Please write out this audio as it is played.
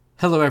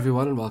Hello,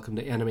 everyone, and welcome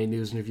to Anime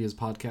News and Reviews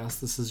Podcast.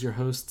 This is your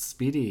host,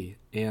 Speedy,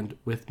 and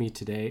with me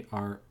today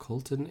are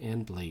Colton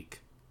and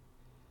Blake.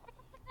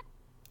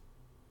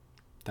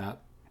 What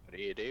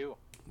do you do?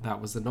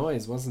 That was the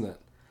noise, wasn't it?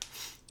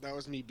 That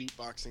was me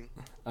beatboxing.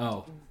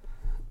 Oh,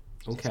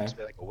 okay. It's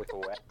like a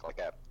wickle whack, like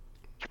a.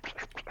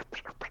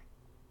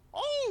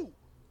 Oh!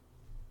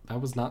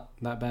 That was not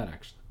that bad,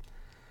 actually.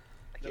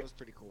 That was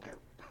pretty cool.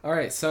 All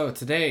right, so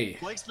today...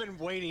 Blake's been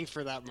waiting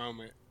for that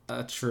moment.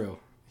 True.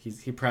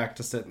 He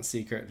practiced it in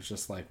secret. It's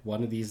just like,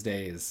 one of these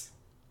days.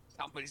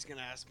 Somebody's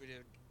gonna ask me to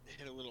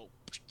hit a little...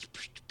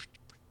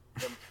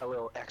 A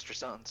little extra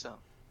something.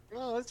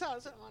 Oh, let's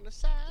have something on the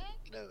side.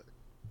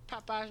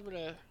 Popeyes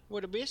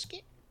with a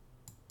biscuit.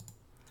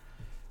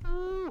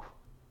 Ooh.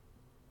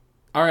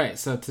 All right,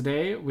 so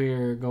today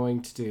we're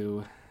going to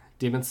do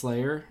Demon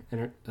Slayer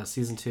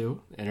Season 2,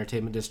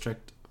 Entertainment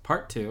District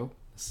Part 2.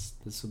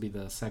 This will be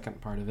the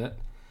second part of it.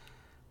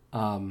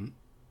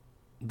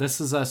 This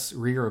is us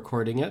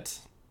re-recording it.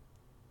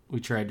 We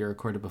tried to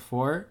record it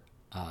before.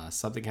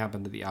 Something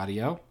happened to the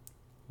audio.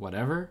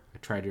 Whatever. I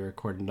tried to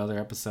record another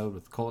episode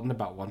with Colton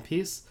about One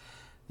Piece.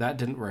 That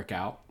didn't work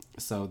out.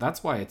 So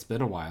that's why it's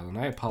been a while, and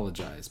I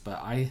apologize.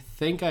 But I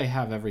think I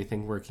have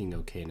everything working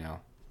okay now.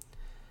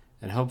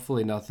 And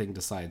hopefully nothing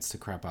decides to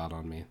crap out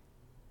on me.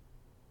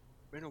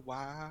 Been a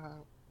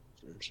while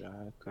since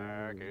I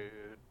could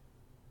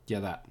Yeah,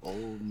 that.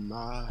 hold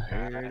my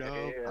head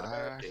up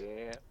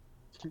high.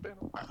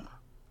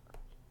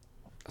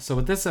 So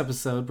with this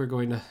episode, we're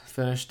going to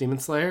finish Demon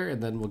Slayer,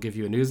 and then we'll give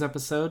you a news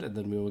episode, and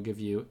then we will give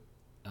you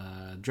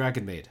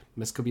Dragon Maid,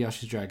 Miss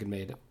Kobayashi's Dragon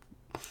Maid.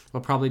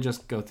 We'll probably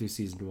just go through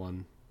Season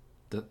 1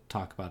 to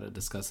talk about it,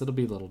 discuss. It'll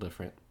be a little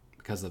different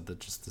because of the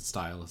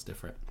style is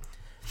different.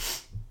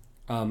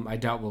 I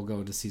doubt we'll go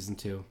into Season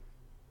 2,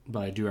 but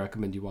I do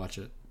recommend you watch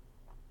it.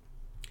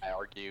 I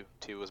argue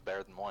 2 is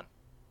better than 1.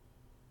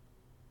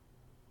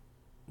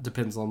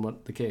 Depends on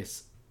what the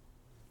case.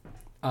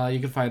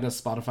 You can find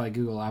us Spotify,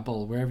 Google,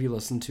 Apple, wherever you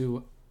listen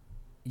to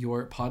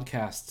your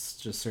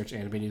podcasts. Just search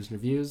Anime News and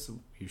Reviews.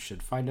 You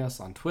should find us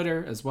on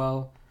Twitter as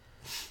well.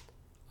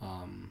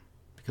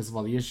 Because of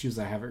all the issues,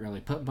 I haven't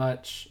really put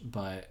much,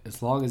 but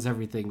as long as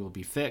everything will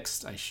be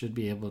fixed, I should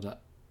be able to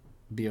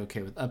be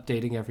okay with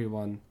updating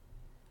everyone.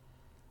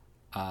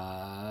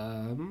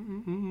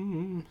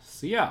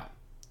 So yeah,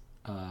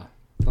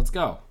 let's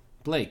go,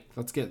 Blake.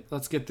 Let's get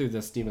through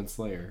this Demon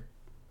Slayer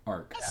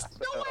arc.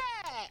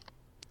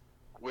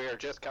 We're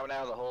just coming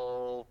out of the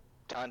whole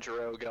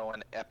Tanjiro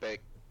going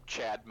epic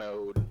Chad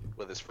mode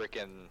with his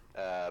freaking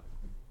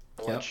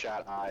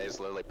bloodshot eyes,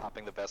 literally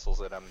popping the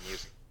vessels at him,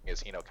 using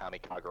his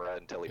Hinokami Kagura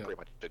until he pretty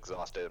much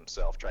exhausted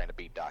himself trying to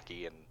beat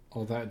Daki and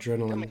all that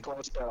adrenaline. Coming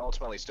close, but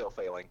ultimately still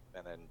failing.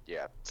 And then,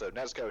 yeah. So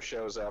Nezuko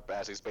shows up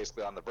as he's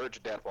basically on the verge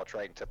of death while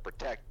trying to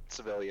protect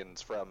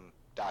civilians from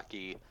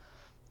Daki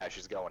as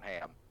she's going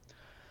ham.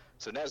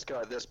 So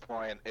Nezuko at this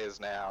point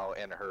is now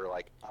in her,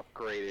 like,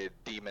 upgraded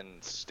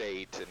demon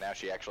state, and now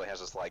she actually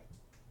has this, like,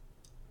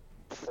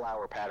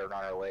 flower pattern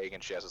on her leg,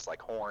 and she has this, like,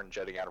 horn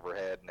jutting out of her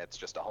head, and it's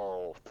just a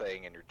whole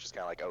thing, and you're just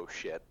kind of like, oh,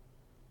 shit.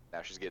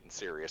 Now she's getting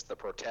serious. The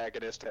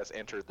protagonist has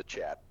entered the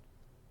chat.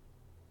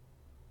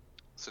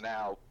 So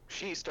now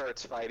she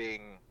starts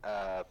fighting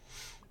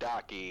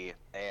Daki,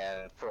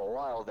 and for a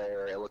while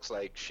there, it looks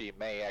like she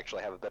may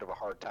actually have a bit of a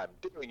hard time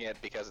doing it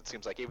because it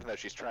seems like even though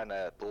she's trying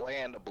to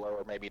land a blow,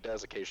 or maybe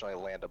does occasionally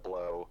land a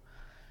blow,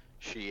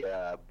 she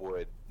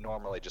would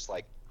normally just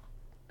like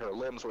her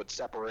limbs would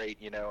separate,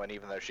 you know, and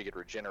even though she could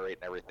regenerate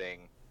and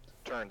everything,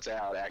 turns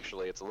out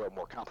actually it's a little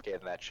more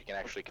complicated than that. She can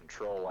actually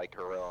control like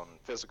her own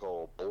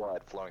physical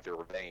blood flowing through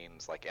her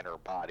veins, like in her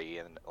body,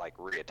 and like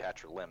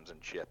reattach her limbs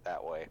and shit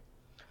that way.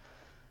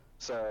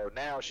 So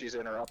now she's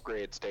in her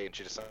upgrade state, and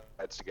she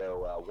decides to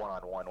go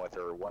one-on-one with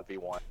her,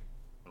 1v1,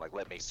 like,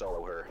 let me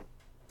solo her.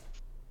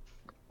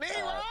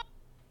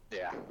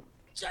 Yeah.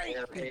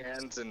 Air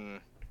hands and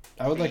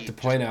I would like to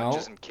point out,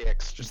 punches and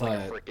kicks, just like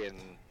a freaking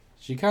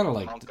she kind of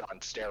like monk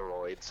on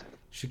steroids.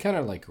 She kind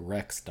of like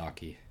wrecks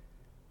Daki.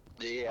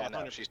 Yeah,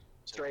 no, she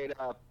straight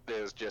up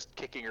is just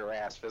kicking her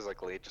ass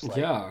physically, just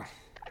like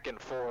back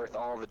and forth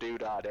all the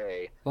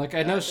doo-dah-day. Like,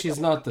 I know she's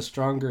not the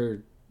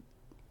stronger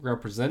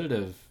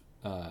representative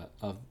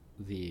of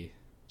the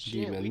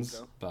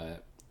demons,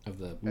 but of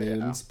the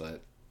moons,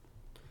 but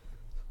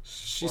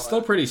she's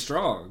still pretty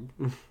strong.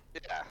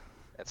 Yeah,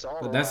 it's all.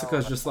 But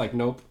Nezuko's just like,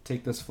 nope,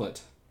 take this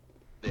foot.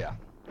 Yeah.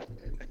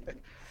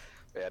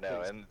 Yeah,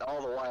 no, and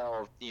all the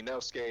while,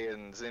 Inosuke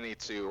and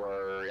Zenitsu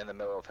are in the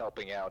middle of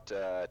helping out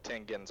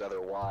Tengen's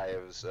other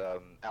wives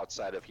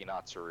outside of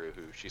Hinatsuru,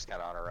 who she's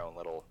kind of on her own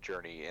little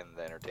journey in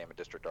the Entertainment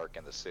District arc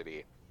in the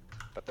city.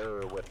 But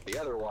they're with the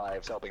other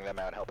wives, helping them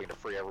out, helping to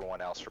free everyone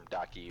else from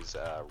Daki's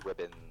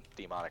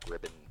demonic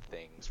ribbon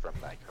things from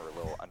like her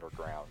little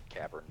underground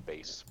cavern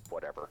base,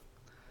 whatever.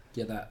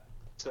 Yeah, that.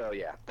 So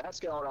yeah, that's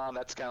going on.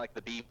 That's kind of like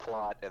the B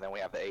plot, and then we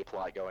have the A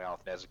plot going on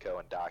with Nezuko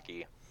and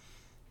Daki.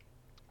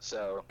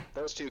 So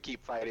those two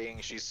keep fighting.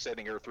 She's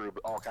sending her through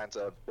all kinds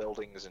of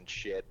buildings and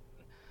shit.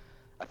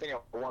 I think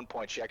at one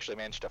point she actually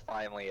managed to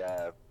finally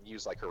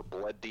use like her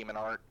blood demon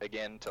art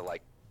again to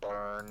like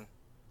burn,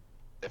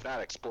 if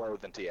not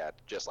explode, then to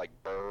just like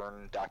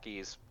burn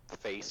Daki's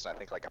face and I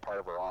think like a part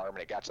of her arm,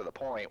 and it got to the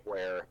point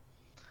where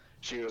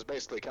she was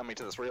basically coming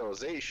to this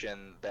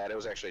realization that it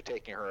was actually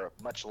taking her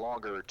much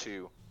longer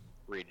to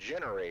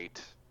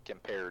regenerate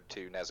compared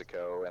to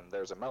Nezuko, and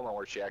there's a moment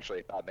where she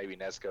actually thought maybe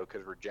Nezuko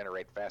could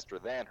regenerate faster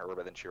than her,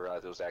 but then she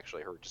realized it was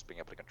actually her just being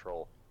able to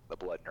control the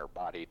blood in her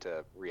body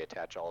to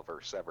reattach all of her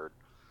severed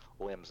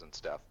limbs and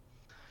stuff.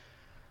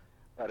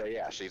 But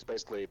yeah, she's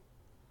basically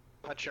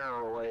punching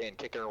her way and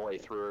kicking her way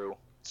through,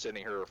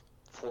 sending her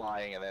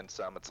flying, and then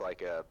some. It's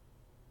like a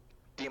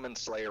Demon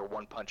Slayer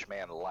One Punch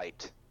Man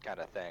light kind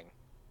of thing.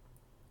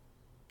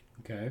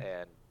 Okay.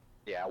 And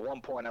yeah, at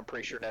one point I'm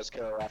pretty sure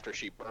Nezuko, after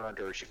she burned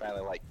her, she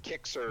finally like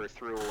kicks her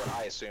through what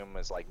I assume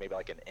is like maybe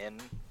like an inn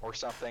or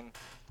something.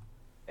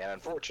 And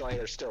unfortunately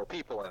there's still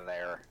people in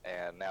there,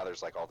 and now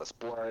there's like all this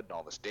blood and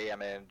all this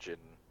damage and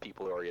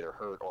people who are either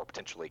hurt or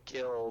potentially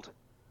killed.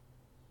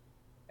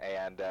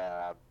 And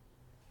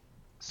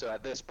so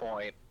at this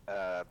point,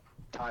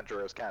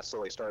 Tanjiro is kind of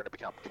slowly starting to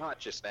become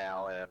conscious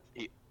now,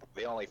 and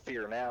the only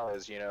fear now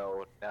is,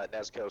 now that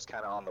Nezuko's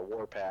kind of on the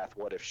warpath,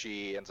 what if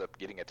she ends up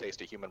getting a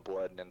taste of human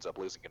blood and ends up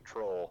losing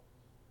control?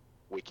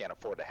 We can't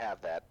afford to have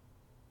that.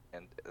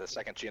 And the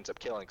second she ends up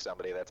killing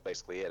somebody, that's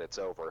basically it. It's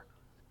over.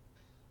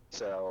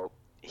 So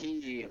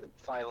he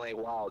finally,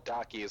 while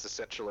Daki is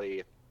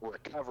essentially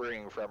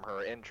recovering from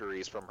her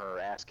injuries from her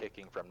ass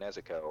kicking from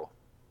Nezuko,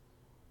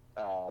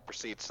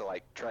 proceeds to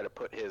like try to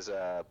put his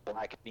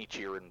black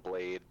Nichiren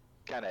blade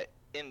kind of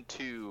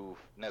into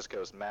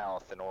Nezuko's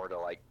mouth in order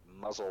to like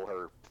muzzle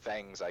her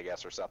fangs, I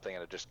guess, or something,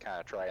 and to just kind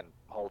of try and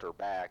hold her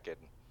back. And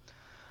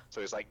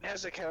so he's like,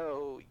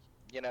 Nezuko,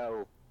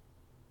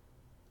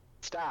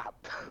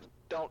 stop.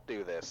 Don't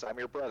do this. I'm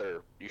your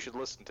brother. You should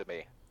listen to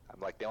me. I'm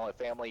like the only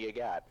family you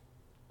got.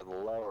 The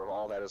love of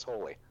all that is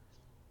holy.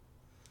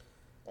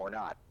 Or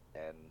not.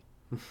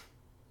 And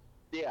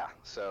yeah,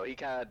 so he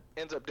kind of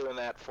ends up doing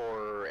that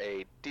for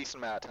a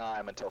decent amount of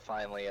time until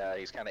finally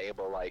he's kind of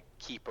able to like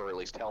keep her at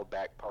least held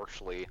back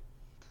partially.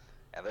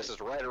 And this is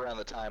right around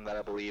the time that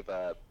I believe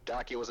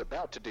Daki was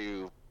about to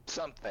do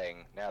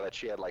something now that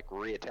she had like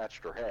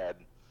reattached her head.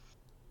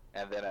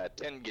 And then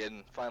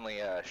Tengen finally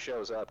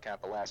shows up kind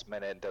of at the last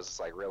minute and does this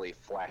like really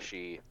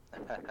flashy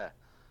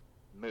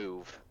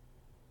move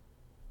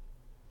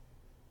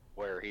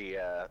where he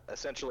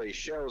essentially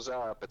shows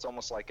up. It's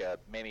almost like a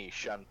mini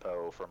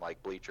Shunpo from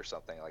like Bleach or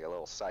something, like a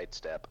little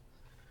sidestep.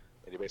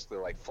 And he basically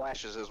like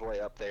flashes his way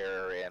up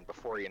there, and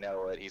before you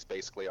know it, he's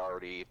basically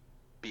already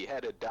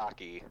beheaded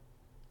Daki.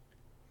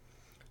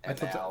 I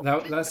thought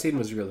that scene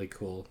was really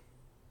cool.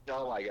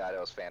 Oh my god, it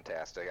was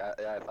fantastic.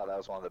 I thought that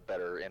was one of the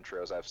better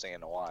intros I've seen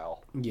in a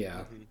while. Yeah.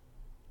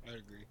 Mm-hmm. I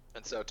agree.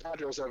 And so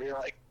Tanjiro's over here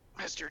like,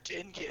 Mr.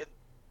 Tengen!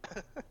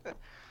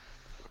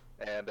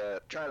 And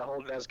trying to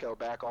hold Nezuko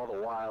back all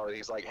the while, and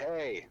he's like,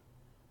 hey,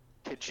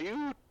 could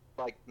you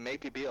like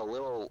maybe be a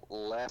little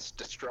less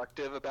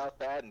destructive about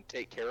that and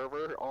take care of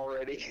her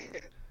already?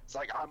 It's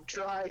like, I'm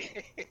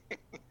trying.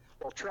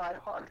 Well, try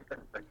harder.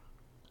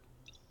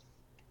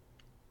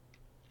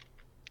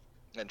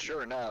 And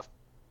sure enough,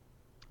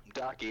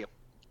 Daki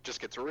just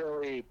gets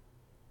really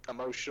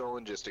emotional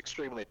and just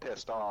extremely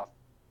pissed off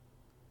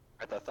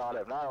at the thought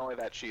of not only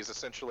that she's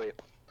essentially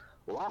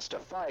lost a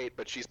fight,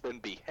 but she's been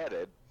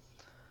beheaded.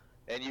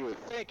 And you would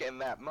think in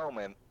that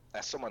moment,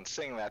 as someone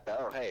saying that,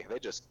 oh hey, they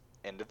just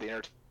ended the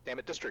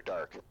Entertainment District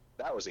arc.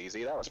 That was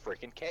easy, that was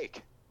freaking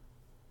cake.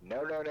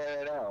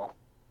 No.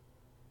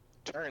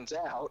 Turns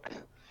out,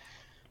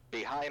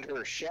 behind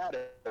her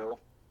shadow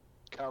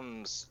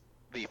comes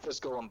the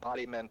physical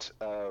embodiment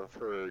of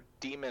her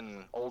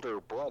demon older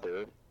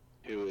brother,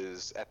 who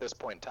is at this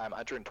point in time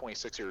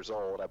 126 years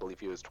old. I believe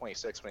he was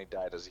 26 when he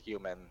died as a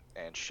human,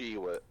 and she,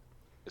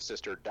 his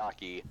sister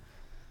Daki,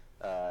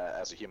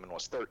 as a human,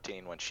 was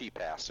 13 when she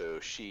passed. So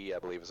she, I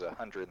believe, is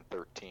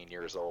 113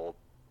 years old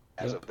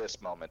as of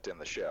this moment in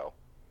the show.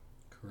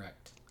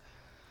 Correct.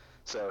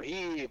 So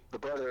he, the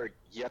brother,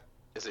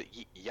 is it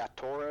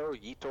Yutaro?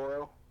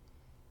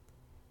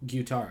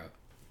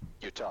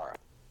 Gyutaro.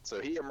 So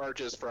he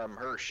emerges from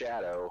her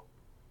shadow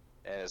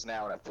and is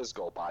now in a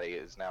physical body,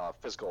 is now a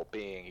physical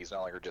being. He's no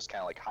longer just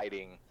kind of like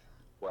hiding,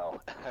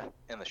 well,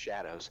 in the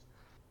shadows.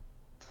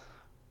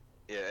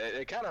 Yeah,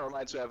 it kind of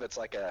reminds me of, it's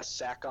like a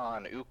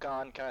Sakon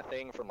Ukon kind of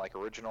thing from like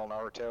original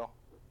Naruto.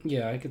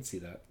 Yeah, I could see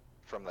that.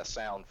 From the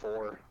Sound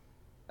 4.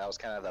 That was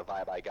kind of the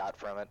vibe I got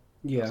from it.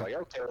 Yeah. I was like,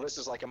 okay, well, this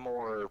is like a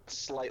more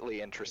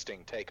slightly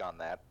interesting take on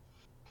that.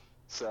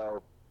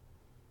 So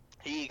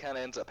he kind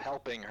of ends up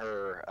helping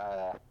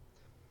her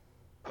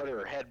put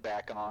her head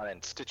back on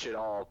and stitch it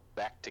all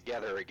back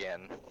together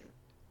again.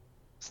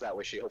 So that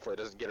way she hopefully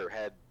doesn't get her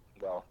head,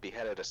 well,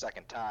 beheaded a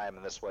second time,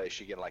 and this way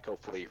she can like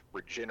hopefully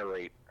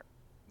regenerate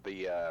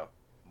the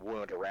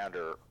wound around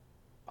her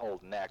whole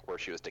neck where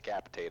she was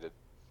decapitated.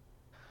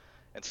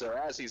 And so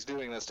as he's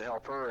doing this to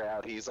help her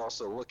out, he's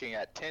also looking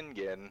at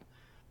Tengen,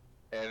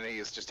 and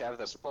he's just having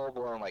this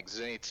full-blown like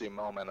Zenitsu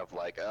moment of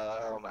like,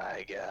 oh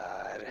my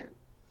god,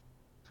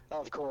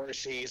 Of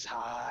course he's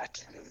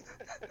hot.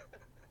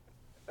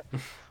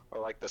 Or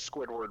like the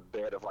Squidward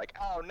bit of like,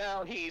 oh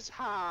no, he's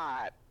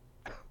hot.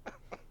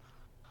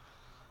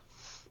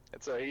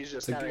 And so he's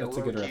just kind of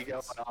low-key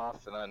going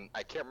off, and then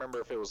I can't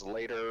remember if it was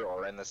later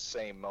or in the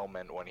same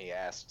moment when he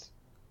asked,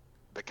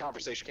 the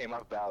conversation came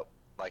up about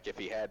like if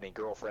he had any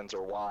girlfriends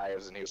or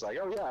wives, and he was like,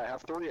 oh yeah, I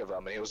have 3 of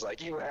them, and he was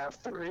like, you have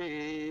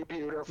 3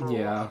 beautiful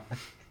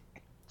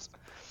wives.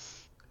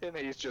 And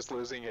he's just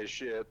losing his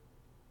shit.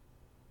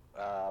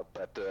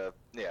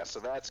 Yeah, so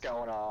that's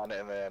going on,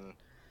 and then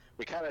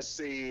we kind of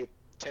see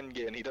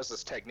Tengen, he does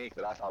this technique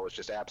that I thought was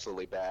just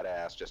absolutely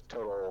badass, just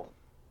total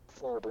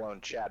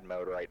full-blown Chad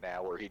mode right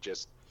now, where he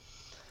just,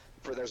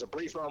 there's a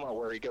brief moment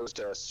where he goes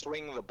to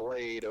swing the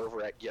blade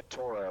over at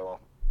Yatoro,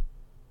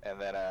 and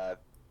then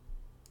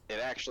it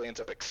actually ends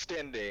up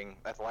extending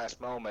at the last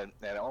moment,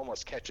 and it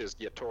almost catches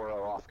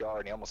Yatoro off guard,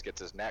 and he almost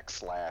gets his neck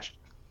slashed.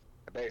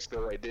 And basically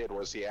what he did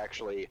was he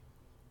actually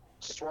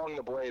swung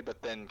the blade,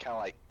 but then kind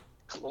of like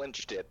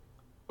clinched it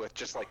with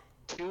just like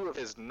 2 of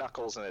his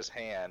knuckles in his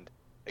hand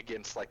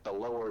against like the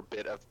lower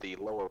bit of the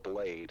lower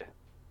blade,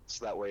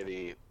 so that way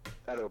the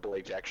other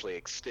blades actually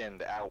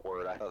extend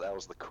outward. I thought that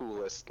was the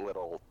coolest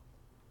little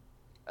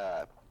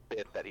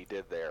bit that he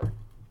did there,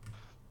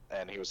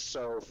 and he was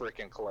so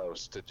freaking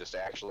close to just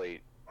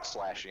actually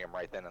slashing him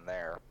right then and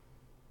there.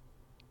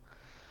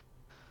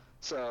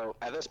 So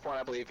at this point,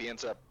 I believe he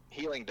ends up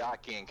healing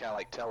Daki and kind of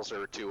like tells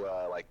her to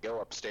like go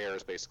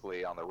upstairs,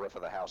 basically on the roof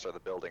of the house or the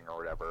building or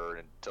whatever,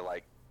 and to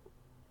like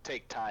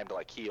take time to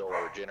like heal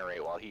or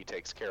regenerate while he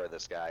takes care of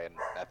this guy. And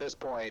at this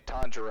point,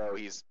 Tanjiro,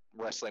 he's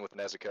wrestling with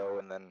Nezuko,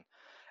 and then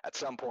at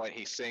some point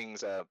he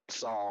sings a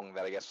song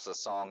that I guess was a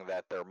song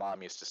that their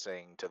mom used to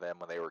sing to them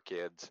when they were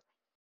kids,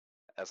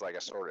 as like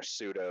a sort of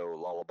pseudo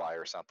lullaby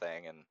or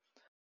something.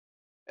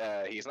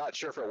 And he's not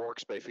sure if it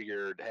works, but he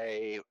figured,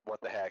 hey, what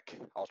the heck,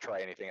 I'll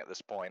try anything at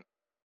this point.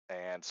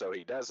 And so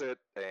he does it,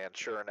 and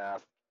sure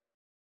enough,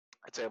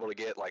 it's able to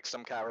get like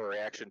some kind of a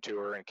reaction to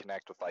her and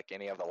connect with like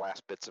any of the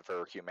last bits of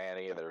her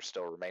humanity that are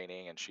still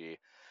remaining, and she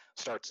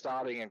starts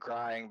sobbing and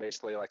crying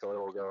basically like a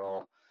little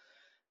girl.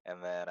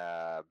 And then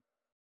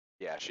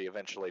yeah, she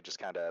eventually just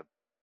kind of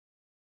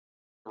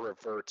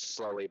reverts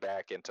slowly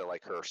back into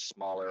like her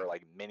smaller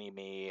like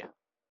mini-me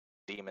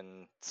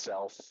demon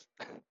self.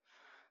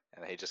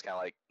 And he just kind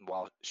of like,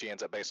 while she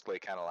ends up basically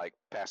kind of like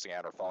passing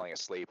out or falling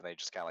asleep, and he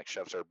just kind of like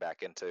shoves her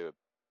back into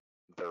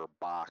their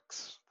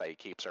box that he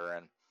keeps her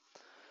in.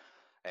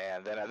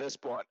 And then at this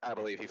point, I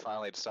believe he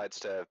finally decides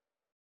to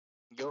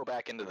go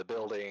back into the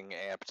building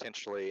and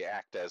potentially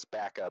act as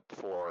backup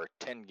for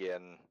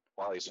Tengen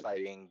while he's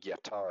fighting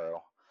Gyataro.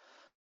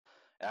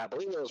 And I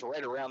believe it was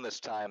right around this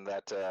time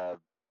that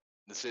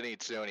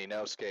Zenitsu and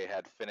Inosuke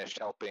had finished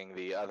helping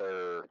the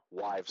other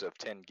wives of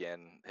Tengen,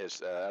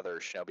 his other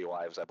shinobi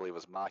wives, I believe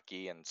was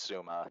Maki and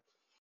Suma,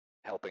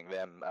 helping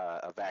them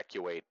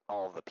evacuate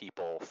all of the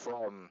people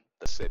from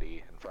the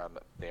city and from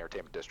the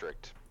entertainment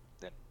district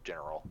in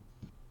general.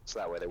 So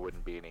that way there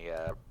wouldn't be any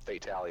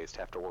fatalities to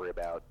have to worry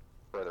about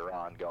further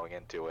on going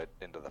into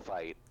the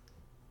fight.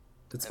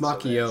 It's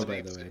Makio,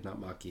 by the way, not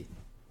Maki.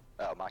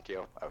 Oh,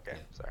 Makio? Okay,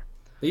 yeah. Sorry.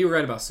 But you were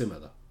right about Suma,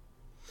 though.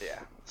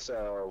 Yeah,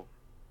 so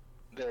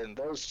then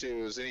those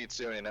two,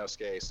 Zenitsu and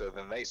Inosuke, so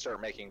then they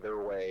start making their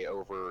way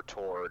over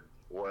toward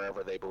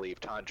wherever they believe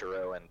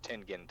Tanjiro and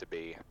Tengen to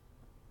be.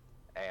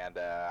 And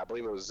I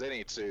believe it was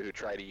Zenitsu who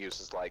tried to use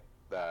his, like,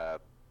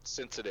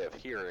 sensitive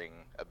hearing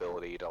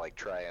ability to, like,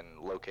 try and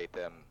locate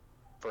them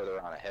further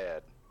on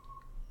ahead.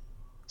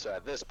 So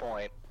at this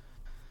point,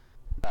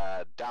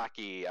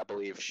 Daki, I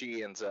believe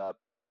she ends up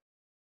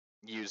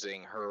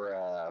using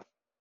her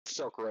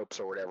silk ropes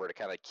or whatever to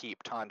kind of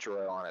keep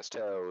Tanjiro on his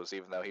toes,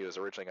 even though he was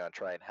originally going to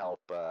try and help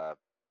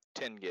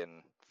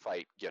Tengen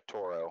fight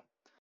Gyatoro.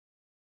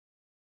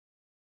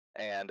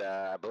 And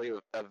I believe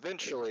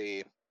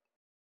eventually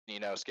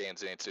Inosuke and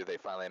Zenitsu, they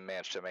finally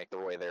managed to make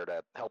their way there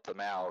to help them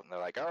out, and they're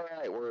like, all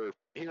right, we're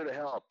here to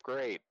help,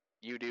 great,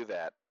 you do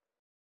that.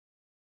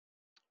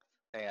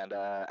 And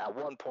at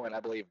one point, I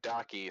believe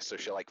Daki, so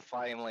she like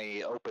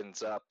finally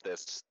opens up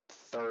this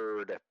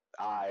third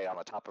eye on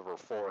the top of her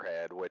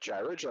forehead, which I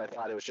originally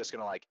thought it was just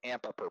going to like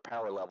amp up her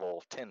power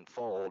level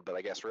tenfold, but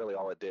I guess really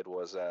all it did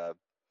was, I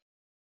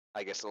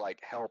guess it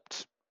like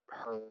helped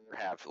her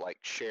have like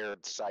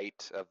shared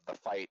sight of the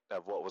fight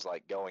of what was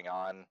like going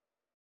on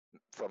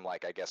from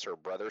like, I guess her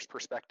brother's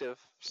perspective.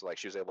 So like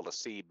she was able to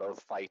see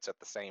both fights at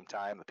the same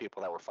time, the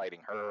people that were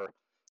fighting her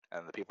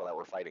and the people that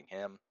were fighting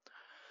him.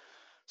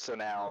 So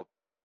now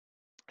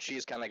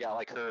she's kind of got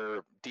like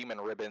her demon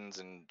ribbons,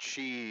 and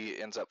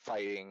she ends up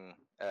fighting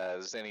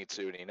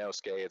Zenitsu and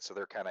Inosuke, and so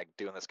they're kind of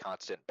doing this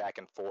constant back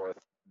and forth,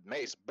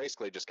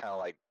 basically just kind of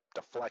like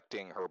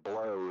deflecting her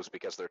blows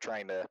because they're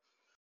trying to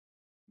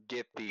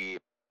get the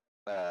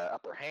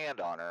upper hand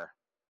on her,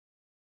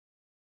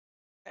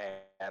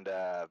 and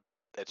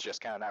it's just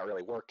kind of not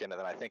really working. And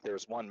then I think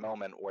there's one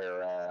moment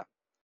where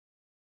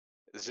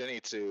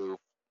Inosuke,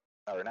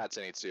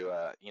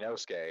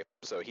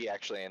 so he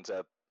actually ends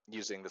up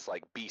using this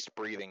like beast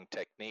breathing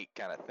technique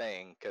kind of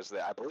thing, because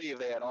I believe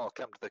they had all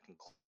come to the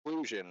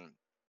conclusion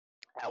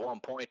at one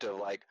point of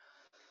like,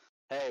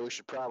 hey, we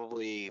should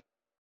probably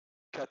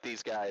cut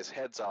these guys'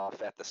 heads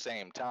off at the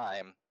same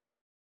time.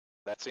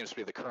 That seems to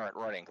be the current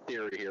running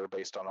theory here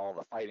based on all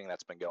the fighting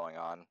that's been going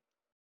on.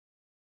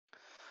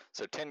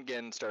 So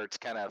Tengen starts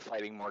kind of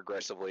fighting more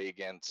aggressively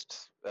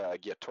against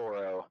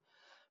Gyatoro,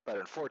 but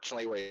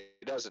unfortunately what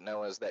he doesn't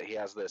know is that he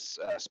has this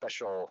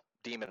special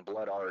demon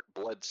blood art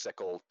blood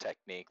sickle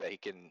technique that he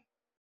can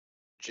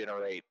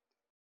generate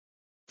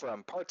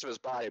from parts of his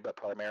body, but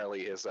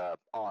primarily his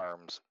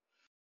arms.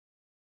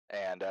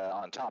 And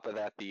on top of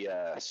that, the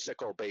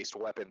sickle-based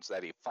weapons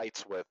that he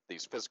fights with,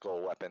 these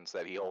physical weapons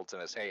that he holds in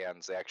his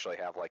hands, they actually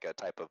have like a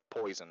type of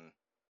poison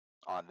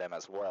on them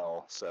as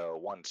well. So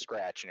one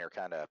scratch and you're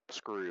kind of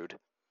screwed.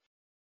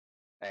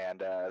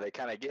 And they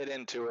kind of get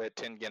into it,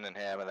 Tengen and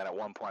him, and then at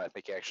one point I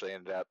think he actually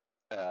ended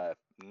up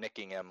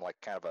nicking him like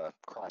kind of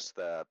across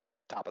the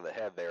top of the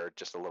head there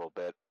just a little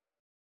bit.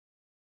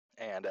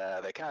 And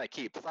they kind of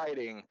keep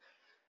fighting,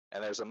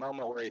 and there's a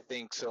moment where he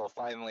thinks he'll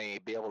finally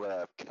be able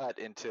to cut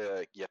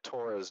into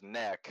Gyatoro's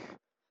neck,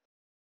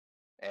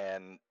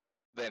 and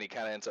then he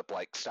kind of ends up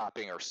like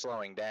stopping or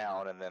slowing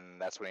down, and then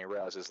that's when he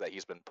realizes that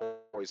he's been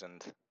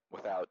poisoned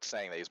without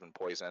saying that he's been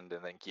poisoned,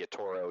 and then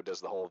Gyatoro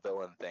does the whole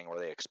villain thing where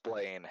they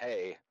explain,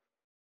 hey,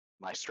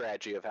 my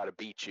strategy of how to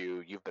beat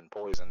you, you've been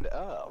poisoned.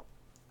 Oh,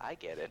 I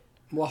get it.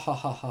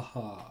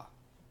 Wahahaha.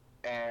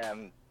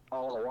 And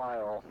all the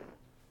while,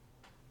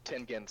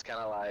 Tengen's kind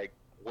of like,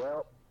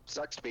 well,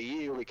 sucks to be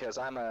you because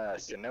I'm a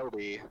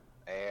shinobi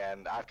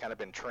and I've kind of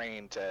been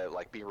trained to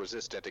like be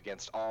resistant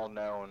against all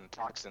known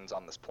toxins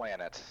on this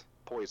planet,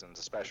 poisons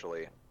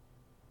especially.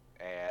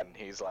 And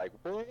he's like,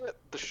 what?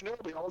 The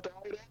shinobi all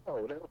died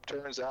out. Nope,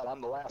 turns out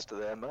I'm the last of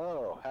them.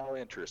 Oh, how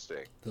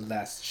interesting. The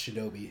Last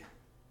Shinobi.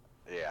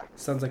 Yeah.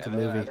 Sounds like a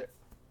movie.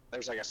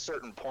 There's like a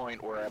certain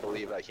point where I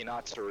believe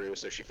Hinatsuru,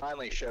 so she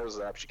finally shows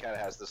up. She kind of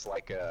has this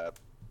like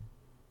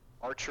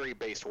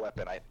archery-based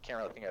weapon. I can't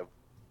really think of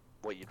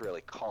what you'd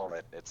really call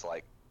it. It's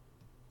like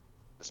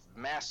this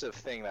massive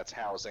thing that's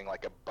housing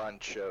like a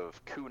bunch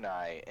of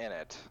kunai in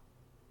it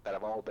that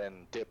have all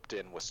been dipped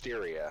in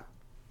wisteria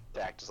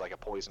to act as like a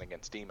poison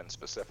against demons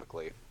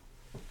specifically.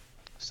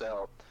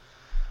 So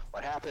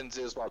what happens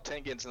is while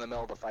Tengen's in the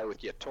middle of the fight with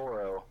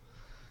Gyatoro,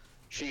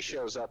 she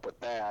shows up with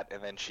that,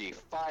 and then she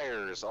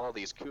fires all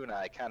these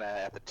kunai kind of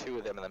at the two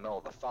of them in the middle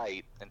of the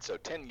fight. And so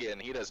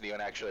Tengen, he doesn't even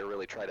actually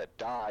really try to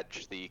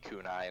dodge the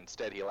kunai.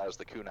 Instead, he allows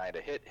the kunai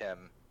to hit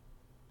him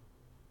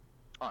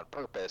on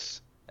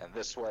purpose. And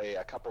this way,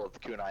 a couple of the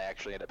kunai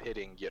actually end up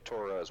hitting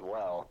Gyatoro as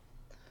well.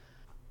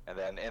 And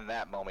then in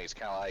that moment, he's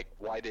kind of like,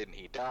 why didn't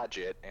he dodge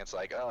it? And it's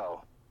like,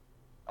 oh,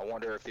 I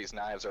wonder if these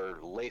knives are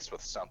laced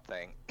with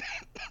something,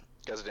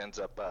 because it ends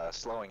up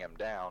slowing him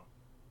down.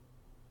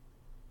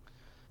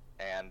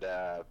 And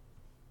so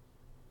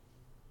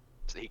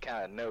he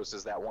kind of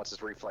notices that once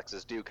his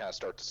reflexes do kind of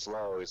start to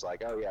slow, he's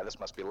like, oh yeah, this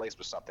must be laced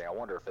with something. I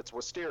wonder if it's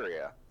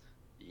wisteria.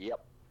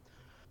 Yep.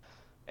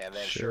 And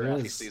then sure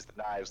enough, he sees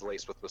the knives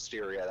laced with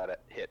wisteria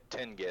that hit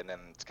Tengen,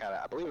 and it's kind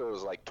of, I believe it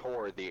was like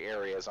toward the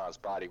areas on his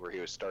body where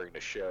he was starting to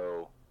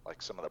show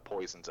like some of the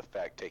poison's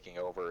effect taking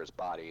over his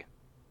body.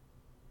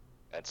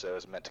 And so it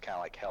was meant to kind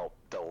of like help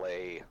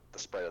delay the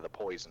spread of the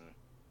poison,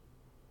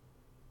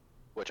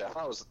 which I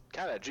thought was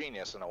kind of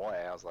genius in a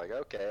way. I was like,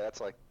 okay, that's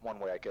like one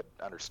way I could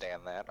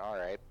understand that. All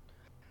right.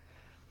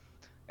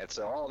 And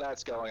so all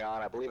that's going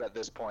on. I believe at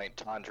this point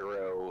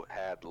Tanjiro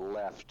had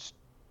left.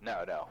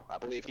 No. I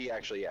believe he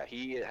actually,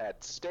 he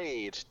had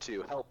stayed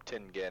to help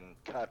Tengen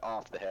cut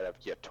off the head of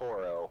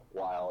Gyatoro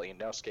while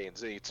Inosuke and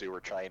Zenitsu were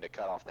trying to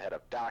cut off the head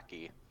of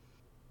Daki.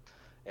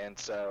 And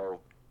so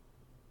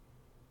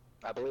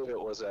I believe it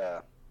was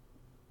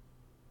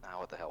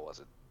what the hell was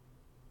it?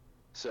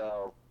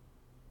 So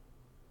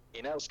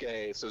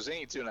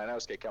Zenitsu and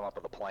Inosuke come up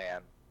with a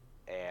plan,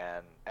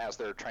 and as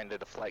they're trying to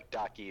deflect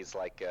Daki's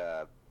like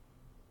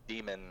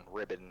demon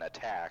ribbon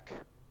attack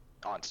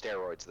on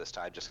steroids this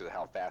time, just because of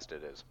how fast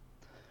it is.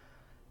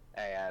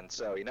 And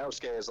so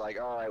Inosuke is like,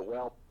 all right,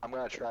 well, I'm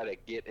going to try to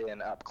get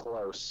in up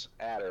close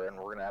at her, and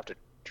we're going to have to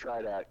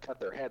try to cut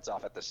their heads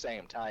off at the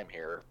same time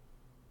here.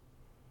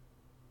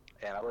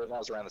 And I believe that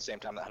was around the same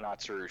time that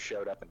Hinatsuru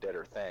showed up and did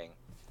her thing.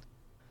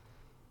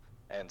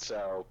 And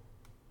so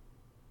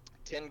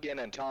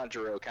Tengen and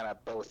Tanjiro kind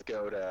of both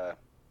go to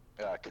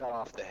cut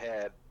off the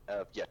head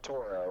of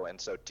Gyatoro,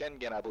 and so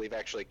Tengen, I believe,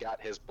 actually got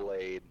his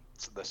blade,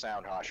 the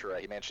Sound Hashira.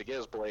 He managed to get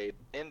his blade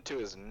into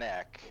his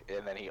neck,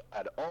 and then he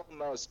had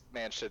almost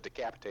managed to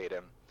decapitate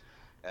him.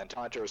 And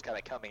Tanjiro was kind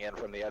of coming in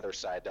from the other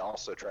side to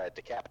also try to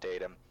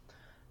decapitate him.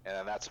 And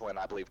then that's when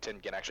I believe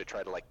Tengen actually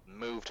tried to like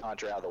move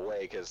Tanjiro out of the way,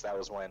 because that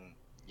was when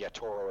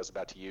Gyatoro was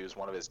about to use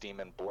one of his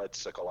demon blood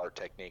sickle art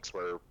techniques,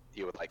 where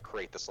he would like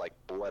create this like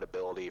blood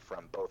ability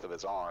from both of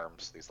his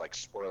arms, these like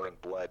swirling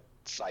blood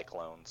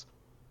cyclones.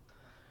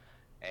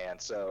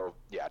 And so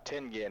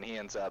Tengen, he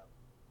ends up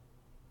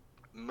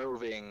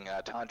moving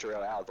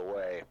Tanjiro out of the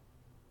way,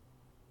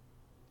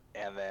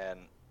 and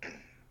then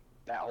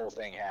that whole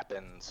thing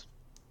happens,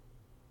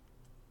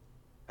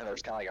 and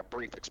there's kind of like a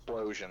brief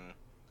explosion.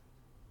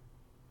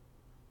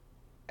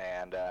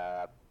 And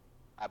I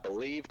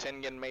believe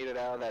Tengen made it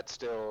out of that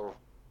still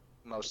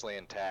mostly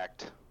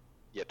intact.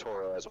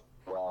 Yatoro as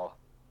well.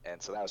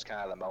 And so that was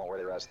kind of the moment where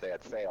they realized they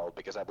had failed,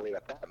 because I believe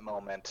at that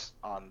moment,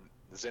 on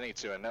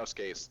Zenitsu and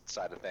Nosuke's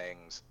side of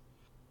things,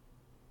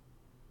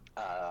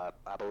 I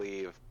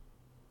believe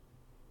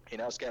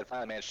Inosuke had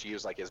finally managed to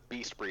use like his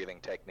beast breathing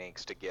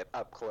techniques to get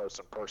up close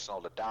and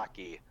personal to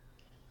Daki,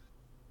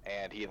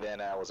 and he then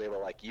was able to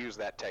like use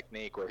that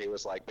technique where he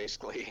was like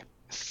basically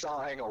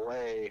sawing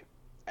away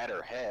at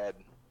her head,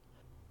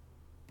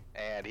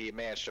 and he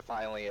managed to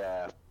finally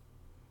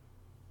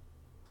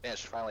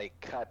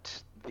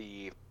cut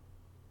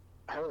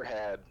her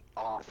head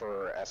off,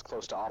 or as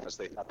close to off as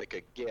they thought they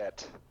could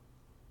get,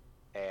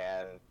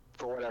 and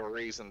for whatever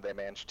reason they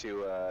managed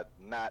to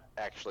not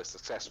actually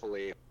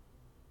successfully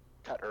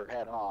cut her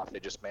head off. They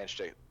just managed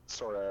to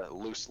sort of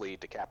loosely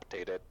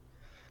decapitate it.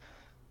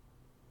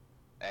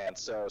 And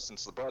so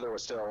since the brother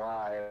was still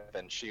alive,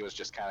 and she was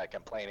just kind of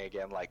complaining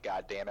again, like,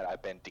 God damn it,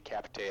 I've been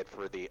decapitated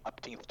for the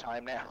upteenth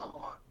time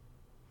now.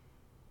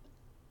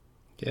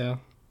 Yeah.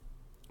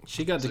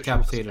 She got So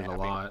decapitated she a was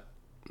lot.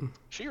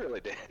 She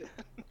really did.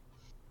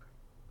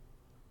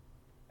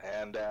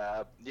 And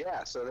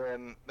yeah, so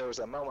then there was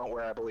a moment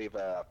where I believe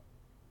the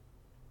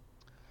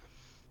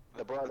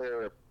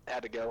brother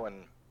had to go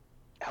and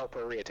help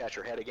her reattach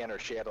her head again, or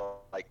she had to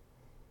like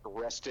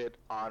rest it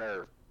on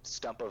her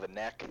stump of a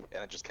neck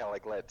and just kind of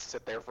like let it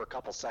sit there for a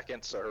couple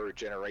seconds so her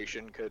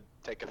regeneration could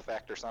take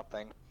effect or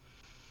something.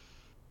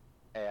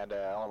 And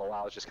all the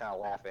while I was just kind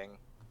of laughing.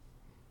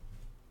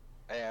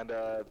 And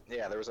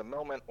yeah, there was a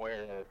moment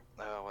where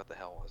what the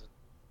hell was it?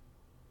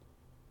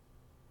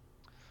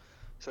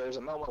 So there's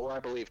a moment where I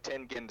believe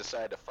Tengen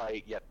decided to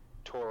fight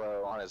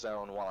Yatoro on his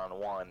own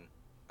one-on-one,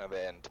 and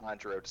then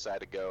Tanjiro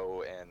decided to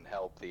go and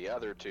help the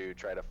other two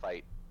try to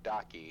fight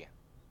Daki.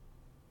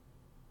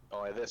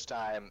 Only this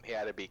time he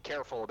had to be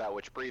careful about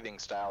which breathing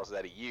styles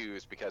that he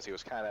used, because he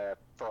was kind of,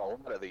 for a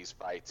lot of these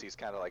fights, he's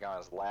kind of like on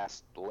his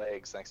last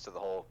legs thanks to the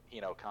whole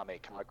Kame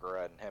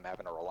Kagura and him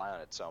having to rely on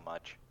it so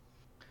much.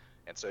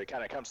 And so he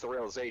kind of comes to the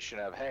realization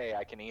of, hey,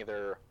 I can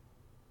either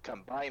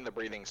combine the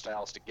breathing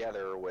styles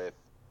together with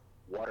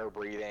water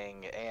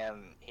breathing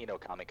and Kame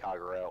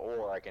Kagura,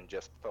 or I can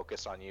just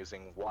focus on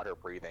using water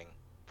breathing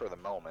for the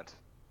moment.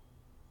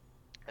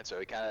 And so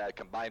he kind of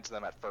combines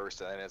them at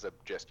first and then ends up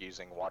just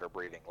using water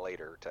breathing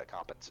later to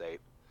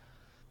compensate.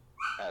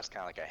 That's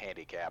kind of like a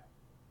handicap.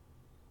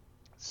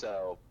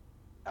 So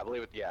I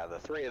believe, the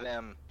three of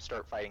them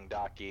start fighting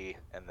Daki,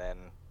 and then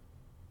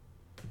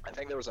I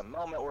think there was a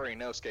moment where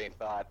Inosuke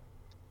thought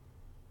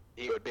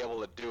he would be able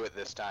to do it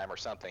this time or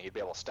something. He'd be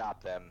able to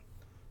stop them.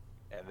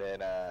 And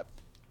then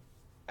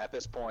at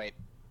this point,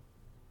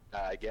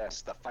 I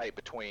guess the fight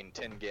between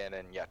Tengen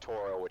and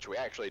Yatoro, which we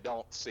actually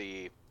don't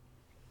see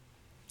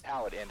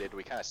how it ended.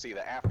 We kind of see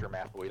the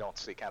aftermath, but we don't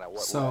see kind of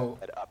what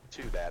led up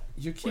to that.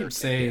 You keep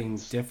saying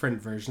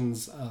different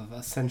versions of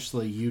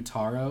essentially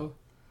Yutaro.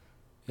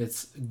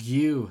 It's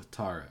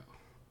Gyutaro.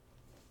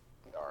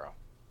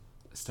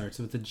 It starts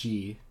with a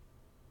G.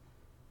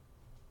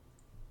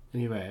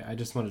 Anyway, I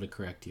just wanted to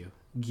correct you.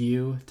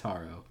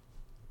 Gyutaro.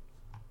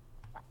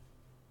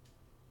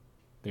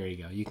 There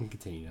you go. You can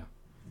continue now.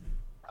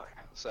 Okay,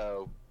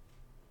 so,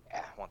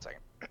 one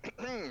second.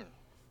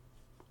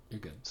 You're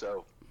good.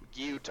 So,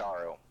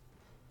 Gyutaro.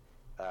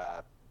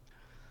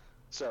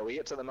 So we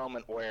get to the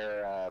moment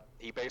where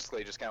he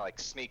basically just kind of like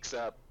sneaks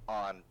up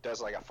on,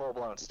 does like a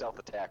full-blown stealth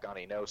attack on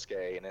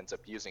Inosuke, and ends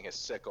up using his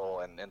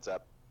sickle and ends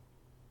up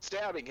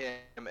stabbing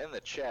him in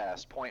the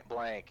chest, point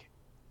blank,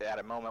 at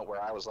a moment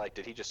where I was like,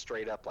 did he just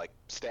straight up like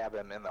stab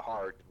him in the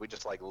heart? Did we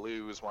just like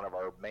lose one of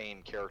our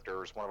main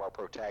characters, one of our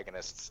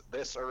protagonists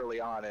this early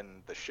on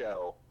in the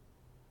show?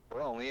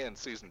 We're only in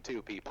season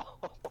 2, people.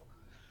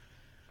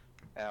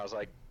 And I was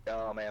like,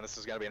 oh man, this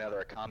is gonna be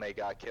another Akame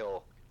got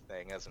kill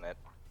thing, isn't it?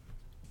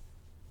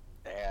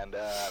 And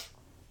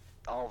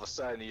all of a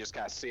sudden you just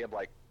kind of see him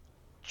like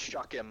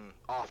chuck him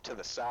off to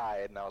the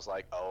side, and I was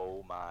like,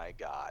 oh my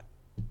god.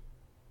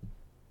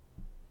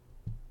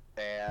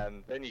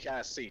 And then you kind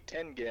of see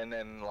Tengen,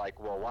 and like,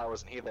 well, why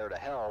wasn't he there to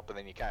help? And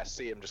then you kind of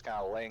see him just kind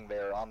of laying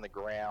there on the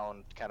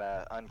ground, kind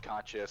of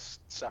unconscious,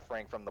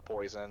 suffering from the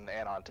poison,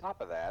 and on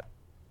top of that,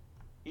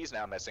 he's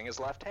now missing his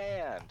left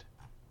hand.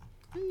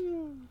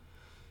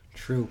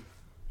 True.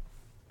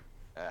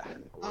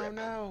 Oh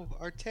no,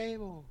 our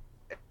table.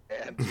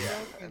 And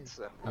and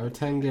so Our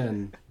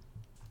Tengen.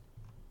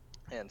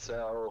 And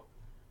so,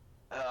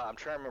 I'm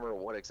trying to remember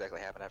what exactly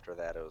happened after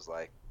that. It was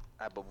like,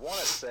 I want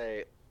to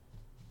say,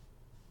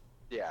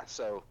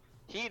 so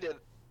he did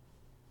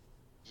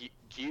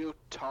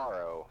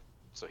Gyutaro,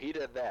 so he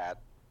did that,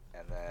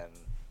 and then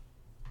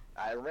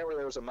I remember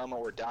there was a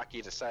moment where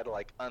Daki decided to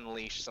like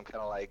unleash some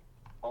kind of like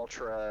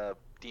ultra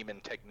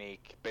demon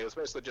technique, but it was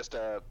basically just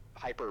a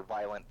hyper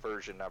violent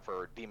version of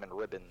her demon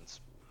ribbons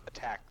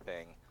attack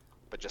thing,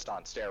 but just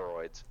on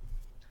steroids.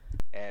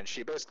 And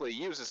she basically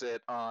uses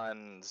it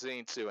on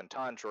Zenitsu and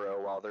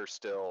Tanjiro while they're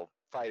still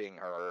fighting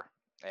her,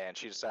 and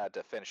she decided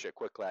to finish it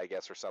quickly, I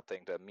guess, or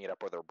something, to meet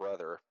up with her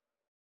brother.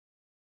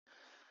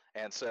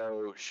 And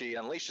so she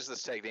unleashes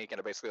this technique and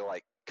it basically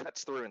like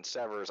cuts through and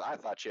severs. I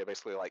thought she had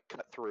basically like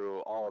cut through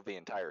all of the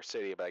entire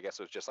city, but I guess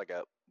it was just like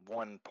a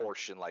one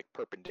portion like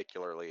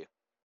perpendicularly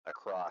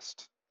across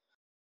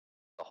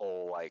the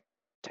whole like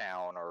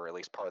town, or at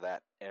least part of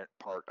that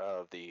part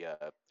of the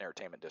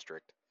entertainment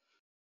district,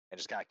 and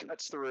just kind of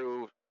cuts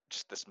through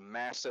just this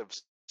massive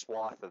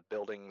swath of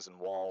buildings and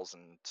walls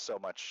and so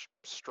much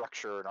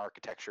structure and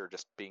architecture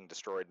just being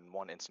destroyed in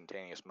one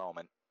instantaneous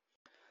moment.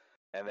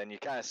 And then you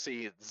kind of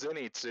see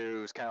Zenitsu,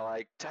 who's kind of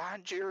like,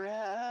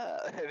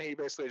 Tanjiro! And he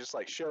basically just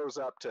like shows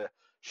up to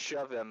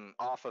shove him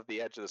off of the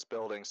edge of this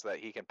building so that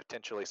he can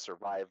potentially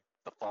survive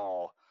the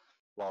fall,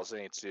 while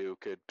Zenitsu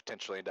could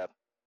potentially end up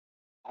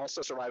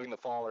also surviving the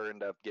fall or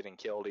end up getting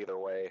killed. Either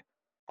way,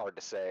 hard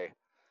to say.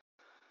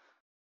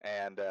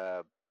 And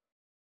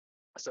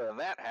so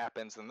that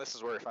happens, and this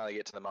is where we finally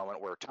get to the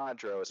moment where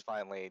Tanjiro is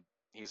finally,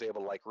 he's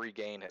able to like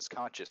regain his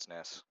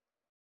consciousness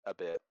a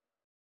bit.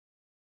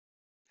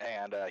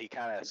 And he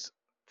kind of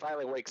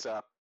finally wakes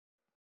up,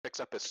 picks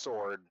up his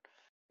sword,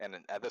 and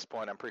at this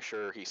point I'm pretty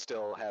sure he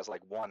still has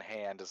like one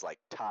hand is like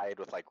tied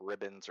with like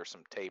ribbons or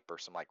some tape or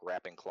some like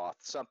wrapping cloth,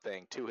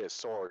 something to his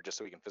sword just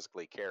so he can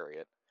physically carry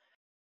it.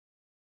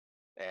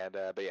 And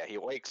but yeah, he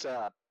wakes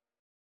up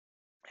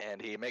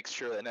and he makes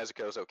sure that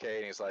Nezuko's okay,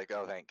 and he's like,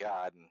 oh, thank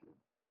God. And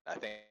I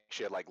think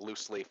she had like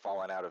loosely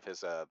fallen out of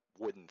his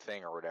wooden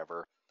thing or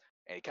whatever.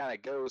 And he kind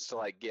of goes to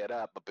like get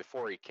up, but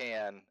before he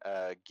can,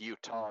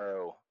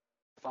 Gyutaro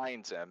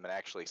finds him and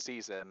actually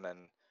sees him and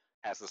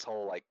has this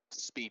whole like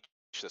speech,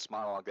 this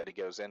monologue that he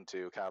goes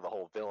into, kind of the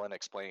whole villain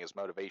explaining his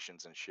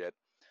motivations and shit.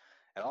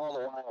 And all the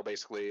while,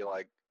 basically,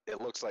 like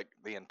it looks like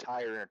the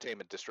entire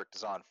entertainment district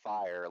is on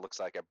fire. It looks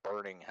like a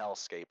burning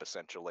hellscape,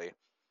 essentially.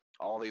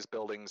 All these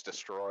buildings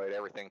destroyed,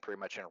 everything pretty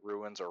much in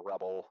ruins or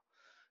rubble.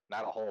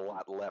 Not a whole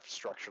lot left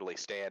structurally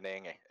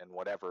standing, and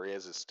whatever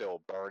is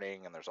still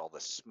burning, and there's all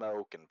this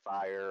smoke and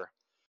fire.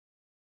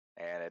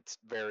 And it's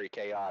very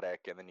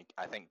chaotic. And then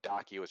I think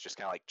Daki was just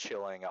kind of like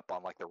chilling up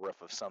on like the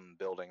roof of some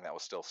building that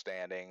was still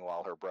standing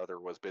while her brother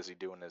was busy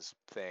doing his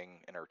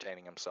thing,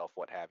 entertaining himself,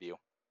 what have you.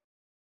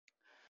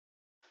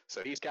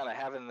 So he's kind of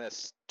having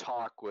this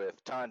talk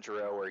with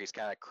Tanjiro where he's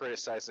kind of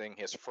criticizing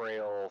his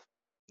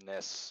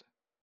frailness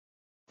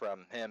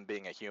from him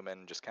being a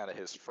human, just kind of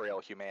his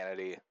frail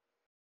humanity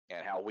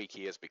and how weak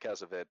he is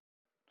because of it.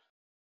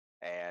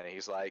 And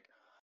he's like,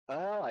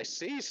 oh, I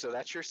see. So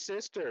that's your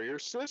sister. Your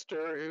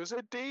sister who's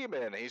a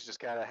demon. He's just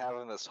kind of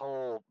having this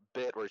whole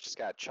bit where he's just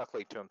kind of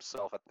chuckling to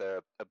himself at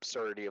the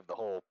absurdity of the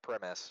whole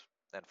premise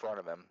in front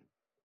of him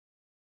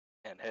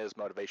and his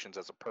motivations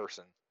as a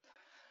person.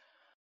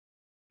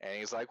 And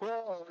he's like,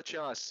 well, I'll let you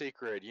on a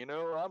secret. You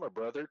know, I'm a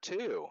brother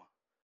too.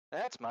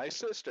 That's my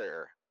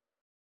sister.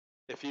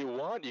 If you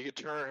want, you could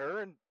turn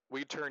her and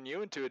we turn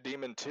you into a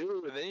demon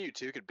too, and then you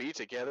two could be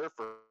together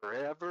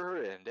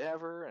forever and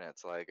ever. And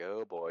it's like,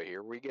 oh boy,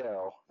 here we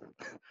go.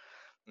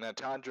 And then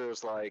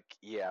Tanjiro's like,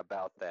 yeah,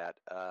 about that.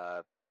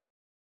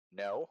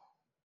 No.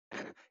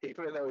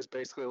 Even though he's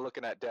basically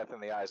looking at death in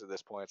the eyes at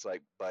this point, it's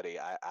like, buddy,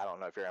 I don't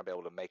know if you're going to be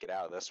able to make it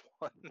out of this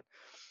one.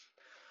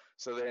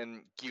 So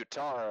then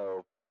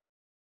Gyutaro,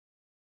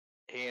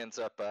 he ends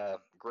up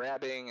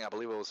grabbing, I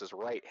believe it was his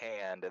right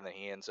hand, and then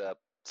he ends up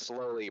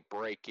slowly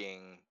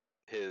breaking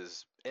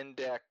his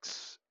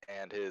index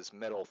and his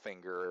middle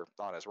finger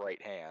on his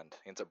right hand.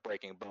 He ends up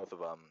breaking both of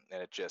them,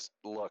 and it just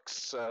looks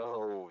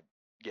so,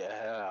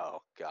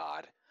 oh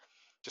God.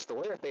 Just the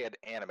way that they had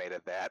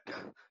animated that,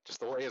 just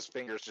the way his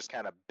fingers just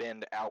kind of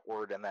bend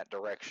outward in that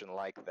direction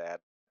like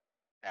that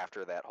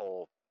after that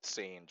whole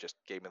scene just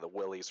gave me the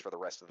willies for the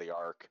rest of the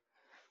arc.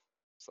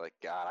 It's like,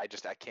 God, I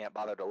can't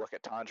bother to look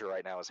at Tanjiro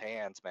right now. His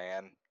hands,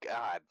 man.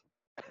 God.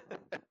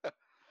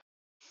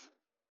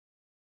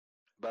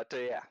 But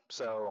yeah,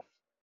 so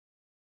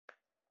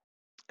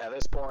at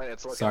this point,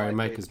 it's looking Sorry, like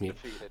Mike they've is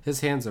mute. defeated. His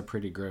hands are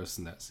pretty gross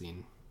in that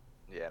scene.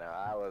 Yeah, no,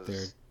 I was.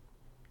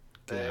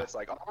 Yeah. It's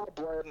like all the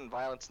blood and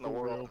violence in the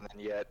world, and then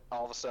yet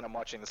all of a sudden I'm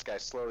watching this guy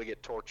slowly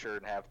get tortured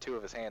and have two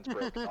of his hands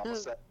broken. All of a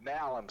sudden,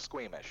 now I'm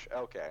squeamish.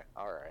 Okay,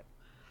 all right.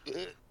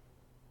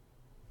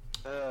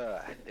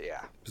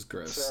 Yeah. It was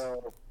gross.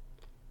 So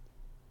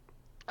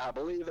I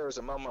believe there was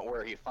a moment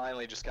where he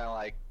finally just kind of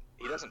like,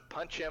 he doesn't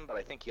punch him, but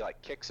I think he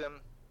like kicks him,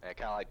 and it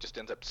kind of like just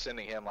ends up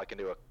sending him like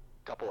into a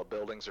couple of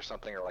buildings or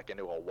something, or like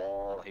into a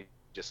wall. He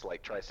just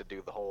like tries to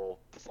do the whole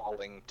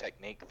falling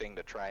technique thing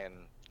to try and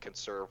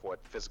conserve what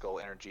physical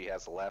energy he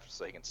has left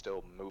so he can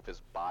still move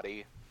his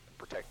body and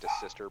protect his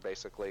sister,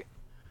 basically.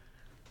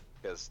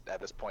 Because at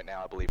this point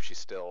now, I believe she's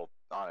still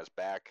on his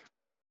back.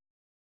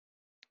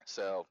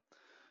 So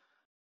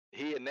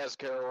he and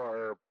Nezuko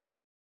are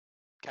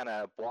kind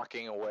of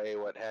walking away,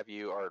 what have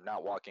you, or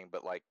not walking,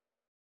 but like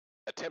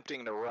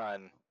attempting to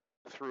run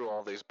through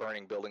all these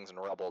burning buildings and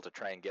rubble to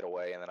try and get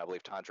away. And then I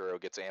believe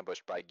Tanjiro gets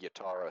ambushed by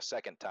Gyutaro a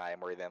second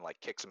time, where he then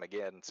like kicks him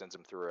again and sends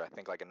him through, I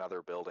think, like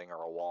another building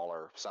or a wall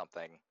or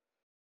something.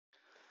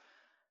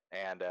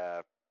 And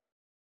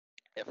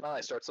it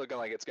finally starts looking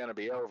like it's going to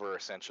be over,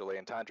 essentially,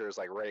 and Tanjiro's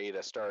like ready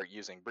to start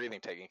using breathing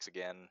techniques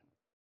again.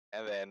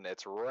 And then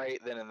it's right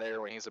then and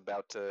there when he's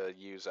about to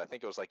use, I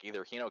think it was like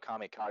either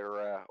Hinokami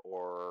Kagura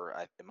or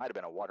it might have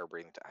been a water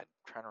breathing. I'm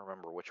trying to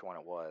remember which one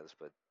it was,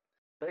 but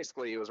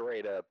basically he was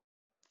ready to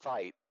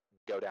fight,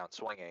 go down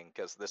swinging,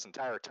 because this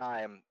entire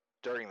time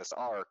during this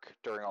arc,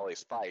 during all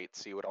these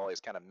fights, he would always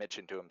kind of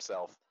mention to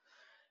himself,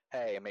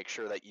 hey, make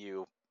sure that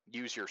you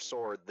use your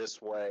sword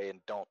this way and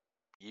don't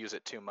use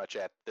it too much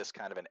at this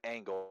kind of an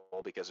angle,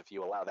 because if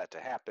you allow that to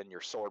happen, your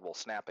sword will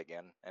snap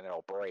again and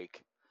it'll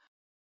break.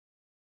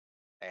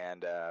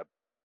 And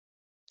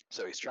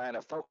so he's trying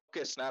to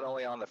focus not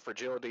only on the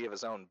fragility of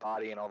his own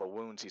body and all the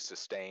wounds he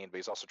sustained, but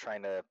he's also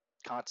trying to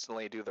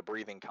constantly do the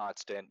breathing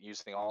constant,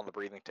 using all the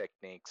breathing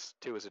techniques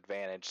to his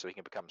advantage so he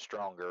can become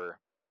stronger.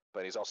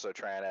 But he's also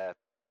trying to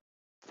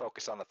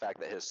focus on the fact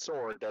that his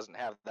sword doesn't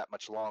have that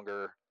much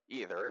longer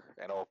either,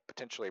 and it'll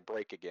potentially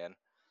break again.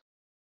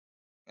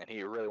 And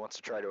he really wants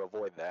to try to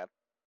avoid that.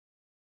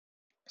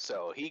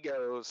 So he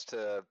goes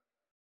to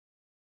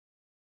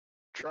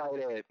try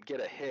to get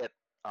a hit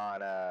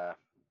on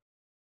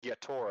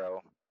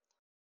Gyatoro,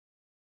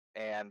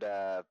 and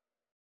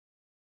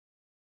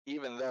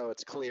even though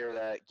it's clear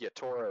that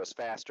Gyatoro is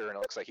faster and it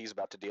looks like he's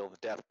about to deal the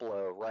death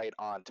blow right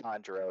on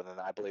Tanjiro, then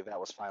I believe that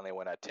was finally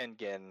when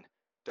Tengen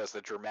does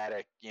the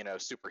dramatic,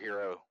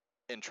 superhero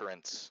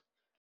entrance,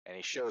 and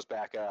he shows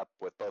back up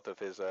with both of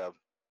his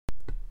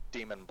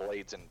demon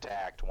blades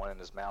intact, one in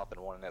his mouth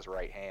and one in his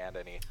right hand,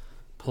 and he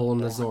pulling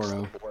the blocks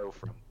Zoro. the blow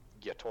from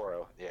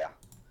Gyatoro, yeah.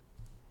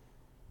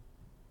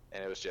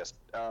 And it was just,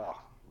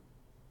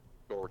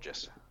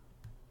 gorgeous.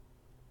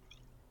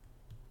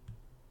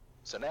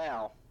 So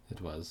now It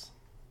was.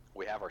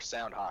 we have our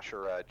sound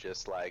Hashira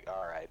just like,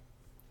 all right,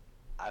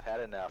 I've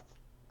had enough.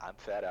 I'm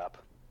fed up.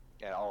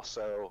 And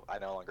also, I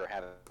no longer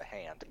have a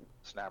hand.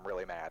 So now I'm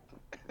really mad.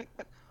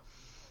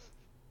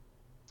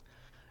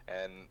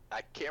 And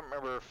I can't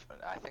remember if,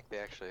 I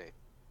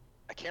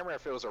can't remember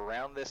if it was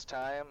around this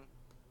time,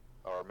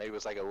 or maybe it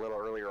was like a little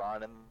earlier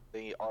on in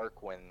the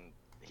arc when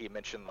he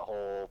mentioned the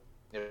whole,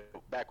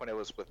 back when it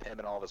was with him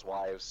and all of his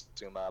wives,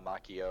 Zuma,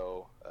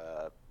 Makio,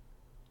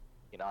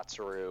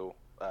 Inatsuru,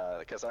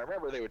 because I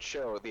remember they would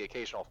show the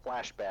occasional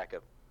flashback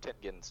of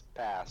Tengen's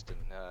past,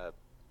 and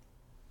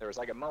there was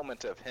like a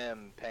moment of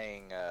him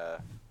paying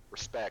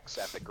respects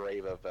at the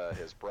grave of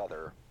his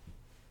brother,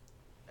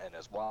 and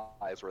his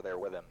wives were there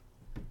with him.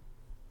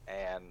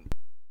 And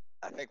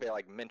I think they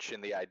like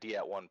mentioned the idea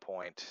at one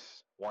point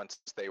once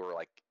they were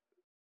like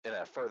in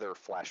a further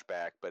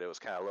flashback, but it was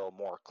kind of a little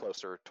more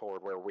closer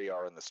toward where we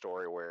are in the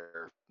story,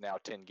 where now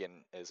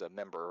Tengen is a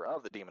member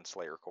of the Demon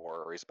Slayer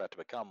Corps, or he's about to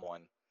become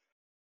one.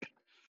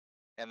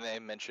 And they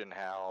mentioned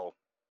how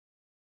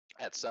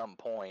at some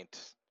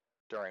point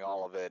during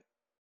all of it,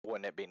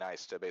 wouldn't it be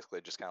nice to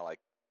basically just kind of like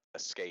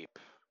escape,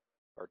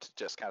 or to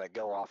just kind of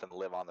go off and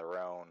live on their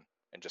own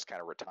and just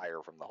kind of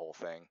retire from the whole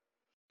thing.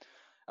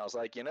 I was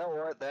like, you know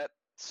what, that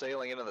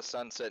sailing into the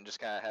sunset and just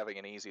kind of having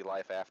an easy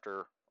life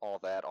after all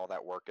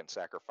that work and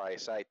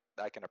sacrifice,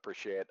 I can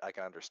appreciate, I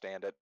can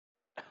understand it.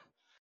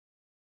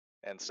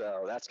 And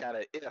so that's kind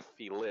of if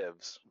he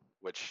lives,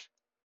 which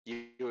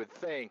you would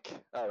think,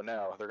 oh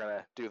no, they're going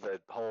to do the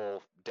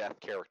whole death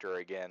character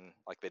again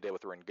like they did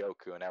with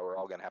Rengoku, and now we're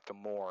all going to have to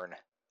mourn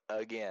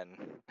again.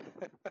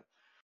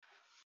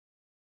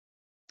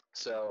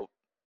 So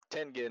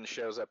Tengen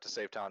shows up to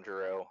save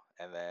Tanjiro,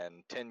 and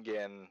then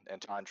Tengen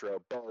and Tanjiro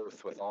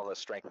both, with all the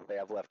strength that they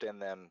have left in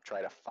them,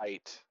 try to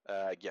fight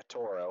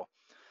Gyatoro.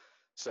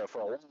 So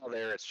for a while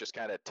there, it's just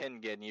kind of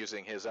Tengen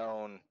using his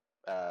own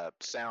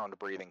sound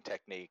breathing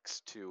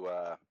techniques to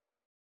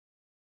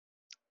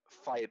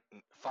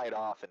fight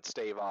off and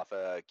stave off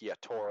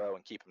Gyatoro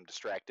and keep him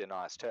distracted and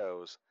on his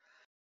toes.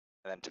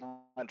 And then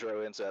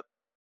Tanjiro ends up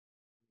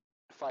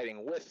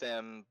fighting with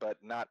him, but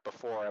not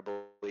before I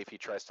believe he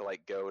tries to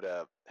like go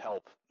to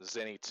help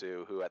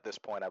Zenitsu, who at this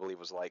point I believe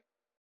was like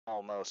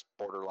almost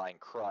borderline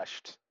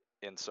crushed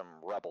in some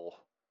rubble,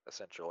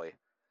 essentially.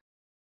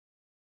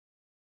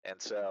 And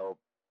so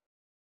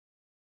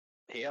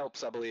he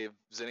helps, I believe,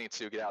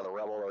 Zenitsu get out of the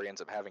rubble, or he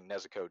ends up having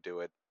Nezuko do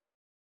it.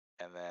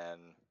 And then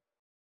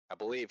I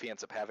believe he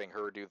ends up having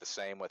her do the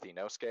same with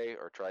Inosuke,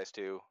 or tries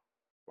to,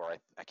 or I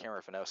can't remember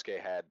if Inosuke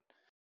had.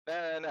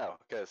 No,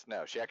 because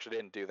no, she actually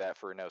didn't do that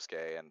for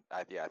Inosuke, and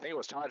I think it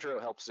was Tanjiro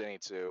helps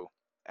Zenitsu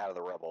out of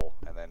the rubble,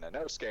 and then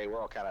Inosuke, we're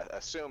all kind of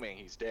assuming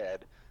he's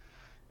dead,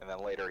 and then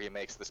later he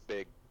makes this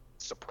big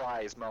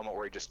surprise moment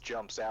where he just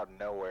jumps out of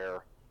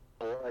nowhere,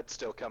 blood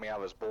still coming out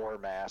of his boar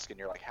mask, and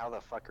you're like, how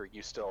the fuck are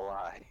you still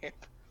alive?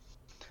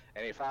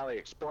 And he finally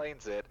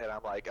explains it, and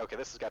I'm like, okay,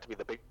 this has got to be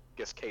the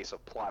biggest case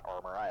of plot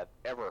armor I had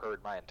ever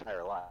heard my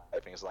entire life.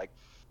 And he's like,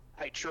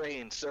 I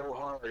trained so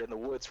hard in the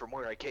woods from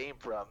where I came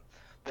from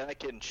that I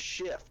can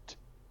shift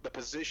the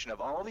position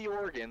of all the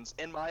organs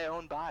in my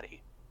own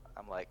body.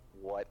 I'm like,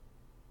 what?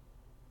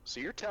 So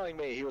you're telling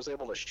me he was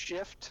able to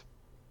shift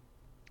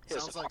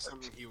his Sounds heart? like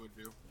something he would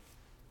do.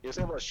 He was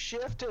able to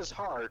shift his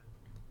heart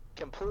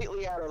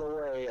completely out of the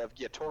way of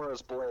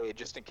Gyatoro's blade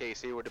just in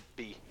case he would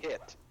be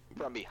hit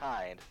from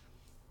behind.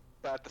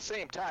 But at the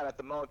same time, at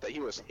the moment that he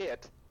was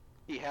hit,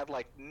 he had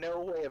like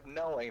no way of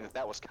knowing that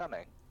that was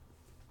coming.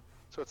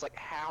 So it's like,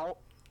 how?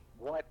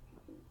 What?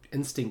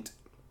 Instinct.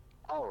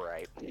 All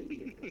right.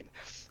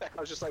 I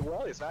was just like,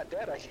 well, he's not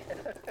dead, I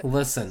guess.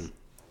 Listen,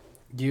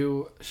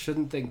 you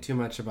shouldn't think too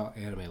much about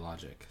anime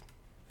logic.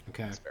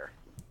 Okay? That's fair.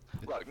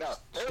 Look, no,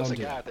 Just there's don't a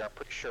do guy that. out there, I'm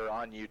pretty sure,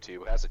 on YouTube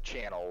who has a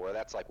channel where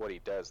that's like what he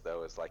does,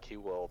 though, is like he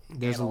will.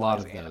 There's a lot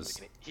analyze of anime.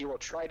 those. He will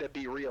try to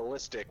be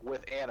realistic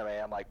with anime.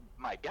 I'm like,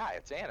 my guy,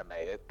 it's anime.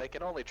 They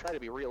can only try to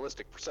be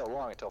realistic for so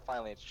long until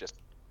finally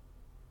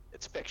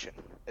it's fiction.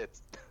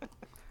 It's.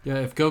 Yeah,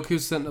 if Goku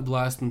sent a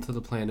blast into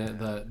the planet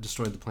that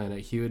destroyed the planet,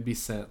 he would be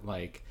sent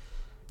like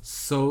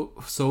so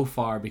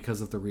far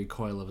because of the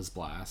recoil of his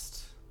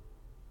blast.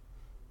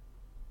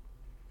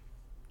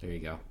 There you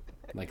go.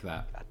 Like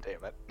that. God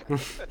damn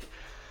it.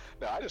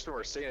 No, I just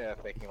remember seeing it and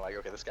thinking like,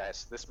 okay, this guy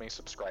has this many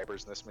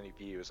subscribers and this many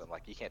views, and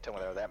like, you can't tell me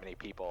there are that many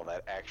people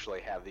that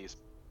actually have these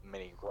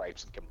many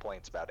gripes and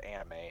complaints about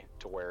anime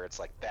to where it's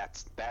like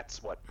that's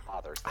what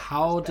bothers them.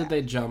 How is did that.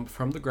 they jump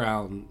from the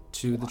ground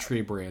to the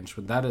tree branch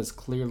when that is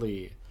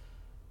clearly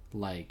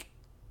like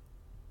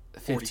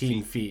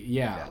 15 feet?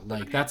 Yeah, Yeah, like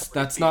 30, that's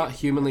 40 not feet.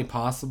 humanly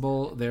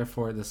possible.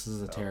 Therefore, this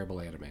is a terrible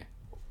anime.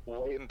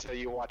 Wait until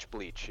you watch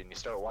Bleach and you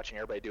start watching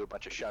everybody do a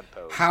bunch of shun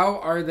pose. How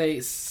are they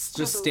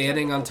just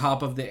standing on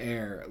top of the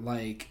air?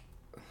 Like,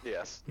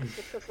 Yes.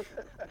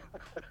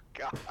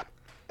 God.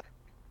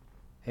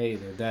 hey,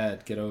 they're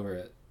dead. Get over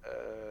it.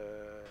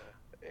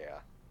 Yeah.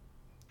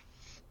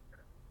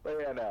 But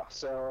yeah, no.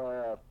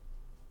 So,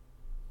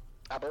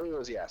 I believe it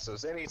was, yeah. So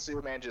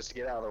Zenitsu manages to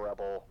get out of the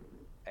rubble,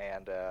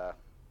 and,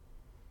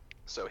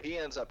 so he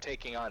ends up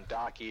taking on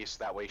Daki, so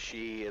that way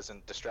she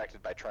isn't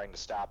distracted by trying to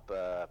stop,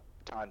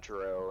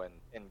 Tanjiro and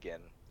Tengen.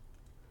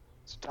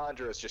 So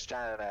Tanjiro is just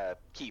trying to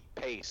keep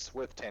pace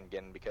with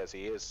Tengen because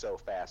he is so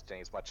fast and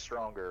he's much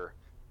stronger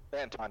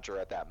than Tanjiro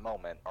at that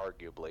moment,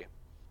 arguably.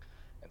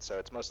 And so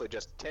it's mostly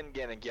just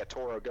Tengen and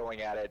Gyatoro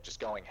going at it, just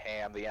going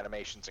ham. The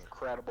animation's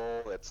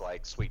incredible. It's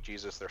like, sweet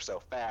Jesus, they're so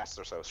fast,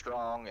 they're so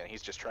strong, and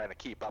he's just trying to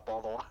keep up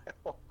all the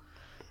while.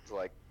 It's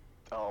like,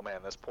 oh man,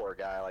 this poor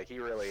guy, like, he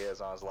really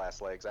is on his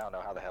last legs. I don't know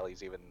how the hell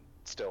he's even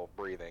still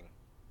breathing.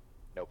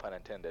 No pun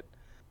intended.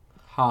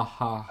 Ha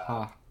ha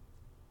ha.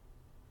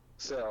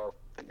 So,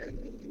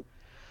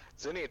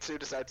 Zenitsu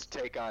decides to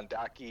take on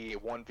Daki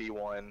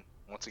 1v1.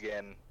 Once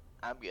again,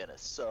 I'm gonna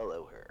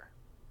solo her.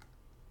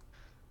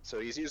 So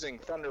he's using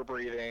thunder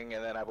breathing,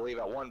 and then I believe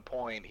at one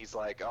point he's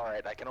like,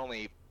 alright, I can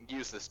only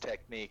use this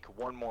technique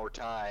one more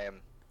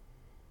time,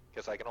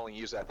 because I can only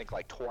use it, I think,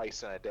 like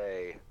twice in a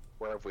day.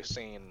 Where have we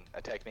seen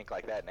a technique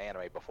like that in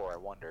anime before, I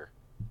wonder?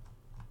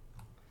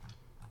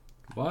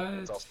 What?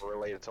 It's also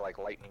related to like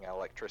lightning and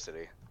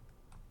electricity.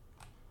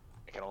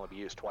 It can only be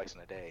used twice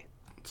in a day.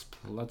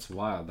 That's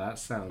wild. That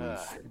sounds.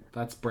 Uh.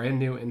 That's brand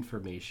new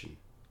information.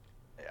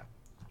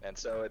 And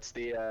so it's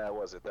the,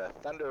 the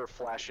Thunder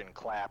Flash and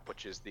Clap,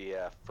 which is the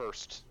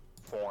first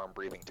form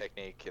breathing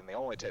technique, and the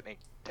only technique,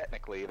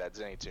 technically, that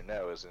Zenitsu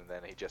knows, and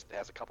then he just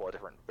has a couple of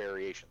different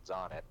variations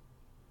on it.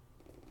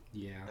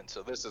 Yeah. And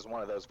so this is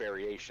one of those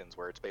variations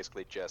where it's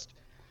basically just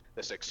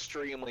this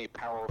extremely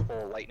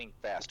powerful,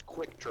 lightning-fast,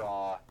 quick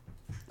draw.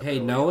 Hey, ability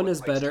no one that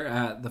is replaces- better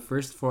at the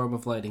first form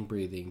of lightning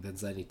breathing than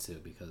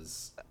Zenitsu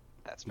because,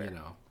 That's you fair.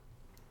 know.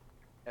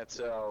 And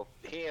so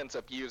he ends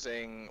up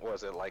using,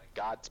 like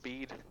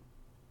Godspeed?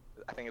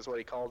 I think is what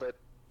he called it.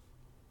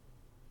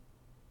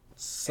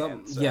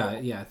 And so-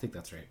 yeah, I think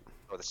that's right.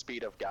 Or the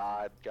speed of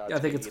God. Yeah, I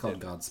think it's Godspeed, called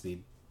and-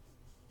 Godspeed.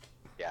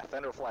 Yeah,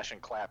 Thunder Flash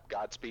and Clap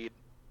Godspeed.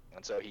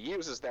 And so he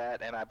uses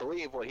that, and I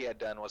believe what he had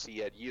done was he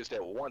had used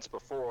it once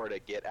before to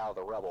get out of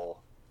the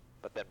rubble.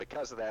 But then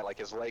because of that, like,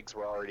 his legs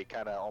were already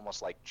kind of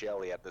almost like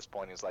jelly at this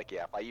point. He's like,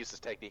 yeah, if I use this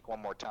technique one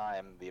more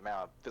time, the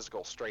amount of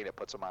physical strain it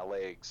puts on my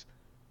legs,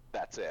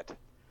 that's it.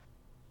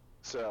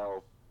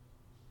 So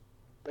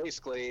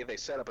basically, they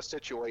set up a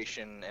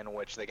situation in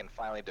which they can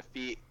finally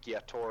defeat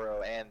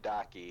Gyatoro and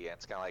Daki, and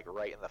it's kind of like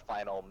right in the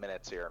final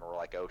minutes here, and we're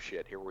like, oh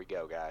shit, here we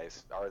go,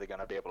 guys. Are they going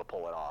to be able to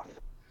pull it off?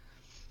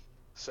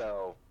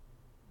 So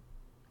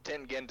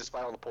Tengen,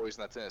 despite all the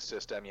poison that's in his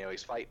system,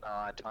 he's fighting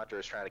on.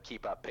 Tanjiro's trying to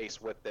keep up pace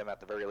with them, at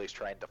the very least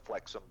trying to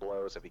deflect some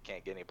blows if he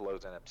can't get any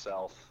blows in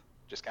himself.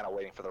 Just kind of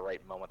waiting for the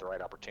right moment, the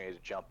right opportunity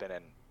to jump in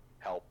and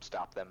help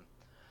stop them.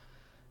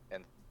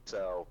 And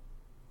so,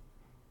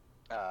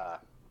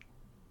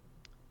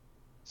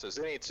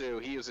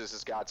 Zenitsu, he uses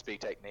his Godspeed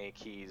technique.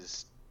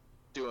 He's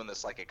doing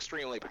this like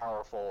extremely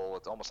powerful,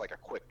 it's almost like a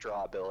quick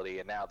draw ability,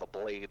 and now the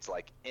blade's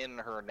like in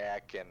her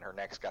neck, and her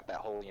neck's got that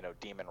whole,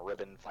 demon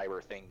ribbon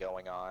fiber thing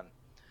going on.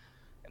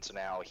 And so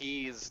now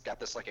he's got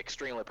this like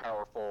extremely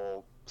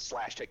powerful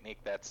slash technique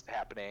that's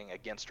happening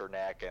against her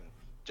neck, and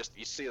just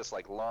you see this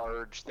like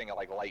large thing of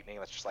like lightning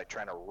that's just like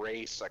trying to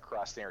race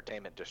across the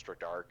entertainment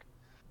district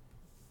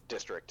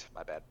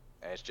my bad.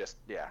 And it's just,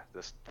 yeah,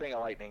 this thing of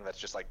lightning that's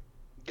just like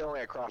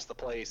going across the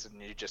place,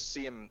 and you just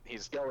see him,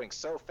 he's going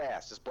so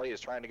fast, his blade is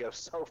trying to go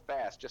so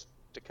fast just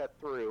to cut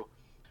through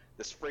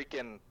this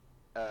freaking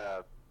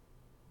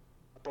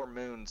Upper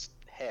Moon's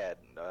head,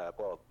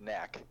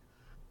 neck.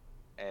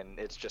 And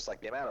it's just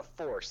like the amount of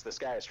force this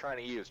guy is trying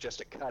to use just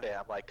to cut it.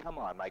 I'm like, come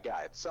on, my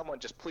guy. Someone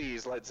just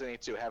please let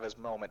Zenitsu have his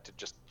moment to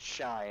just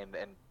shine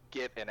and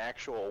get an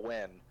actual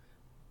win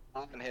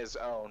on his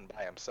own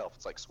by himself.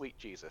 It's like, sweet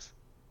Jesus.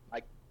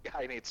 My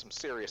guy needs some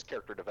serious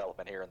character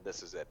development here, and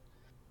this is it.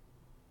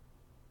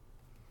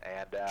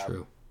 And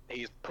True.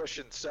 He's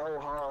pushing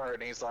so hard,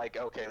 and he's like,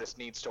 okay, this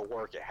needs to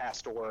work. It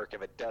has to work.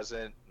 If it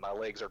doesn't, my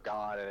legs are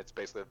gone, and it's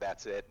basically,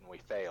 that's it, and we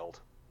failed.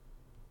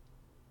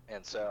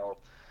 And so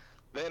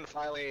then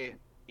finally,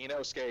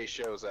 Inosuke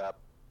shows up,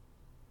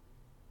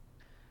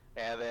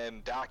 and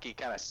then Daki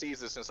kind of sees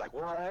this and is like,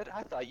 what?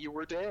 I thought you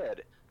were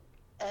dead.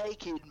 I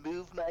can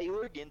move my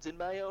organs in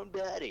my own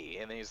body.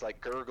 And then he's like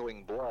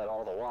gurgling blood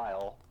all the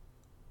while.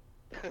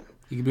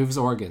 He can move his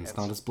organs,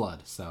 not his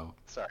blood, so...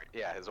 Sorry,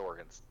 yeah, his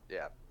organs.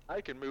 Yeah. I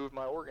can move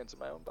my organs in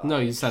my own body. No,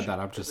 you said that.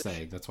 I'm just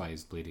saying. That's why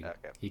he's bleeding.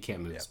 Okay. He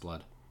can't move his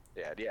blood.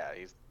 Yeah,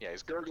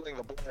 he's gurgling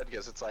the blood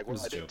because it's like, well,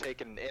 I did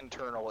take an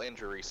internal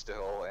injury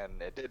still,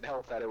 and it didn't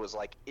help that it was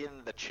like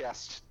in the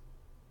chest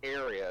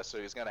area, so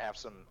he's gonna have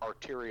some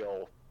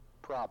arterial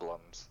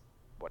problems,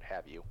 what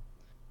have you.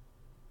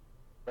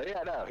 But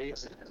yeah, no,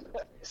 he's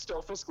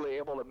still physically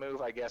able to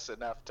move, I guess,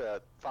 enough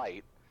to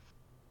fight.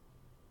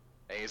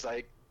 And he's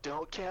like,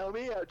 don't count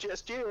me out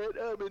just yet.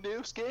 I'm a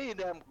new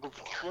skate and I'm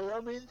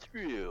coming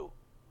through.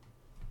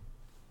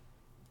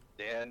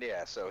 And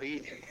yeah, so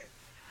he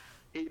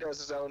does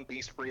his own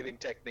beast breathing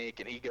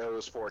technique, and he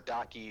goes for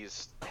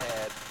Daki's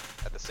head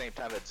at the same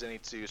time that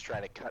Zenitsu is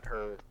trying to cut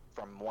her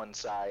from one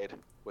side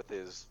with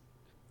his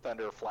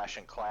thunder flash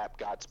and clap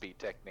Godspeed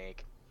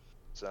technique.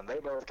 So then they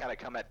both kind of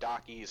come at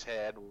Daki's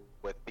head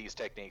with these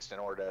techniques in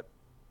order to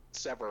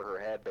sever her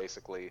head,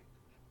 basically,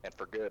 and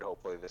for good,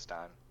 hopefully, this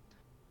time.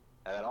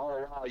 And then all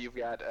the while, you've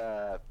got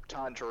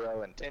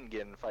Tanjiro and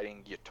Tengen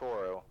fighting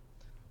Yotaro.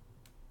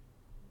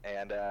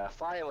 And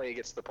finally, it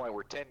gets to the point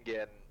where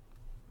Tengen,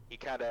 he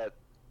kind of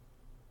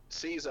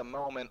sees a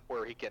moment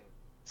where he can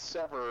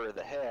sever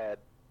the head,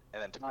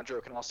 and then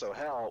Tanjiro can also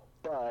help,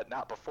 but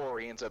not before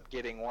he ends up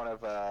getting one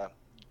of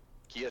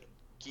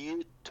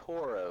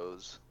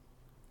Gyutoro's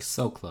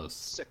so close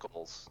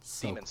sickles,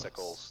 so demon close.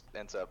 Sickles,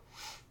 ends up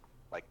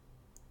like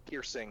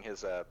piercing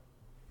his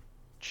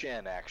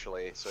chin,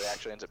 actually. So he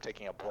actually ends up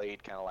taking a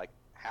blade kind of like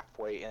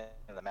halfway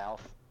in the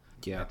mouth.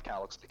 Yeah. It kind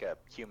of looks like a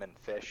human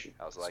fish.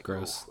 I was like,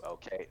 gross. ooh,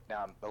 okay,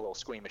 now I'm a little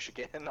squeamish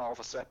again all of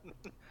a sudden.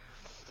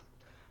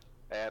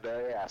 And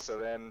yeah, so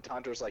then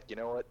Tanjiro's like, you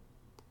know what?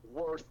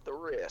 Worth the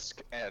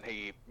risk. And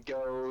he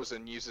goes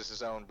and uses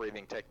his own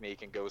breathing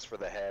technique and goes for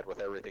the head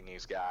with everything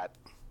he's got.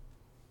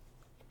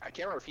 I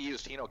can't remember if he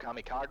used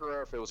Hinokami Kagura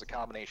or if it was a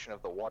combination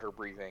of the water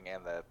breathing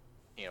and the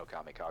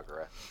Hinokami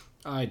Kagura.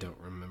 I don't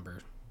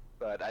remember.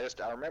 But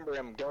I remember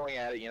him going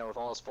at it, with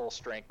all his full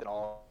strength and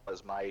all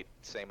his might,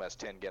 same as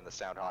Tengen, the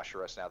Sound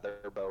Hashirus. Now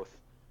they're both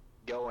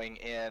going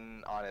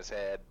in on his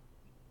head.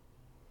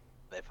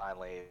 They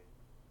finally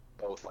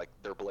both, like,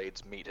 their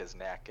blades meet his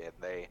neck, and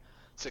they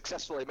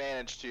successfully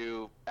manage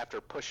to,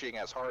 after pushing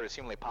as hard as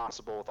humanly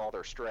possible with all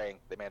their strength,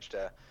 they managed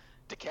to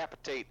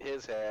decapitate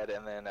his head,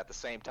 and then at the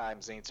same time,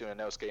 Zenitsu and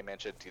Inosuke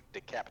managed to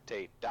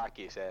decapitate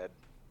Daki's head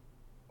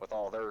with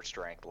all their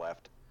strength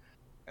left.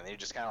 And then you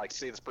just kind of like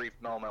see this brief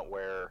moment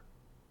where,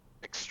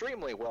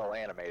 extremely well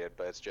animated,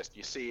 but it's just,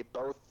 you see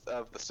both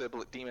of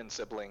the demon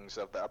siblings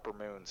of the Upper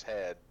Moon's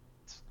head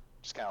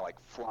just kind of like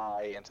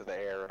fly into the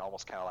air and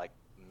almost kind of like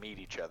meet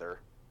each other.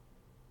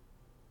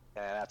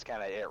 And that's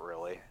kind of it,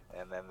 really.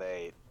 And then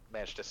they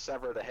managed to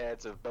sever the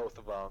heads of both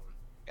of them,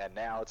 and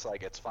now it's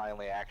like it's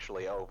finally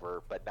actually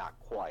over, but not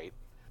quite.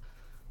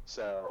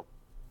 So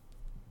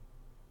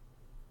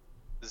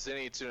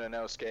Zenitsu and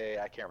Inosuke,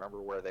 I can't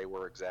remember where they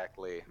were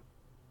exactly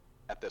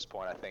at this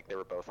point. I think they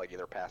were both like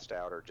either passed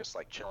out or just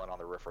like chilling on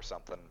the roof or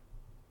something.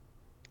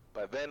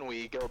 But then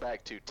we go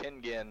back to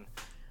Tengen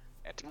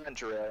and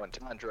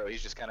Tanjiro,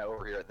 he's just kind of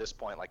over here at this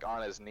point, like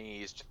on his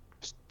knees,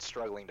 just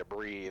struggling to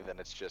breathe, and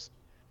it's just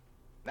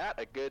not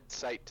a good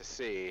sight to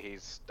see.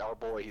 He's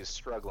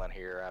struggling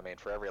here. I mean,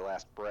 for every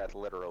last breath,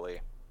 literally.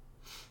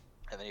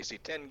 And then you see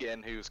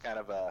Tengen, who's kind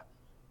of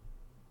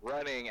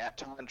running at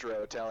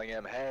Tanjiro, telling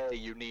him, hey,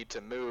 you need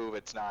to move,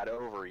 it's not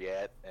over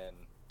yet. And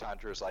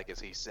Tanjiro's like, is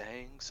he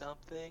saying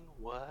something?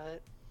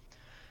 What?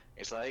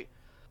 He's like,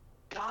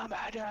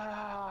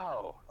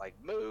 Kamado! Like,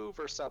 move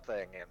or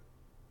something. And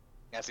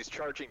as he's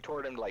charging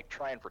toward him to like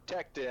try and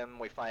protect him,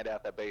 we find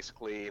out that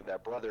basically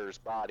that brother's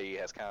body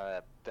has kind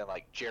of been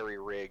like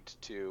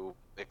jerry-rigged to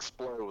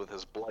explode with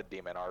his blood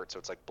demon art. So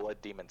it's like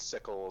blood demon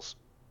sickles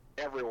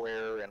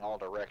everywhere in all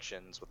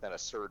directions within a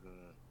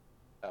certain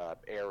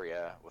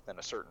area, within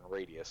a certain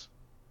radius.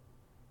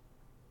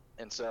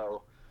 And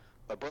so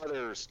the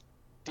brother's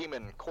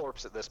demon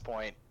corpse at this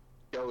point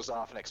goes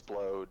off and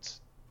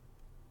explodes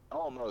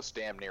almost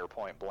damn near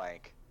point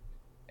blank,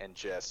 and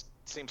just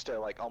seems to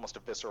like almost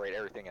eviscerate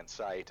everything in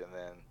sight. And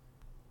then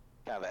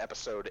kind of the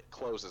episode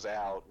closes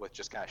out with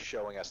just kind of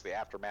showing us the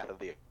aftermath of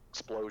the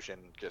explosion,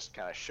 just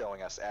kind of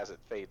showing us as it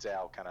fades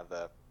out kind of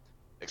the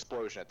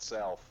explosion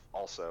itself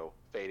also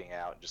fading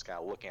out and just kind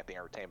of looking at the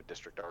entertainment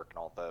district arc and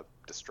all the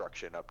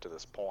destruction up to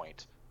this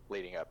point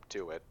leading up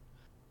to it.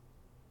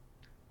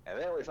 And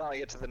then we finally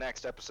get to the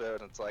next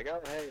episode and it's like,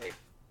 oh hey,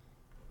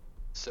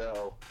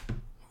 so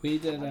we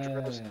did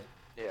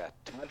yeah,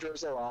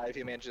 Tanjiro's alive.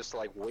 He manages to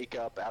like wake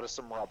up out of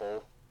some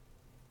rubble,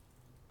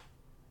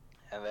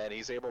 and then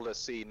he's able to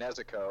see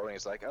Nezuko, and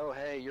he's like, "Oh,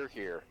 hey, you're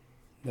here."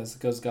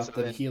 Nezuko's got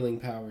the healing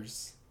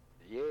powers.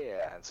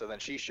 Yeah, and so then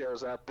she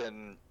shows up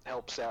and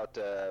helps out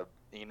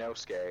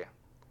Inosuke,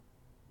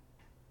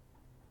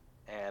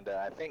 and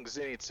I think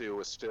Zenitsu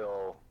was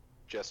still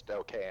just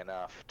okay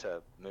enough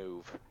to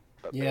move,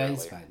 but yeah, barely.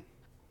 He's fine.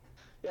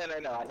 Yeah,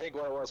 no. I think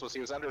what it was he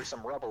was under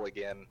some rubble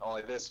again.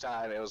 Only this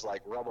time it was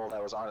like rubble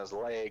that was on his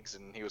legs,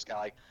 and he was kind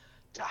of like,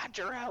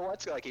 Tanjiro,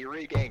 what's like? He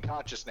regained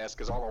consciousness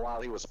because all the while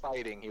he was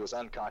fighting, he was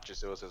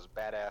unconscious. It was his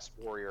badass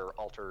warrior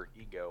alter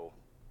ego.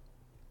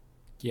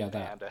 Yeah,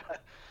 that. And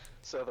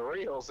so the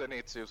real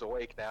Zenitsu's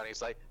awake now, and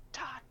he's like,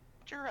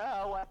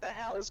 Tanjiro, what the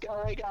hell is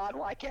going on?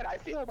 Why can't I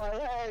feel my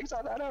legs?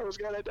 I thought I was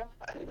gonna die.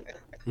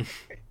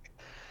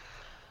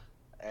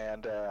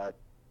 And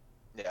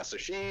yeah, so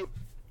she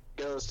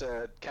goes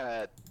to kind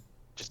of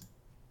just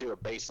do a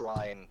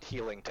baseline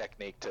healing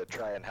technique to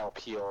try and help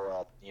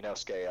heal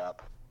Inosuke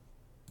up.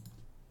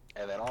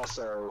 And then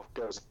also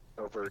goes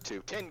over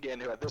to Tengen,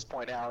 who at this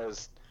point now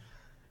is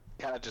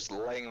kind of just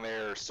laying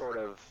there sort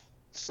of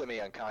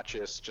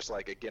semi-unconscious, just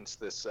like against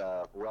this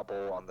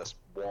rubble on this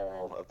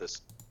wall of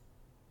this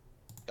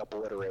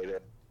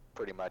obliterated,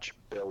 pretty much,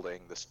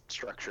 building, this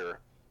structure.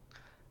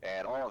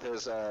 And all of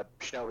his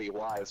shinobi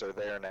wives are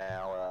there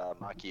now,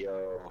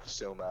 Makio,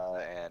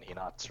 Suma, and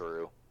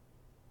Hinatsuru.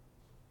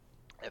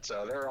 And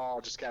so they're all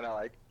just kind of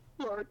like,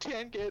 Lord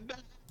Tengen, no,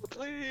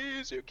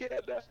 please, you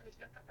can't die.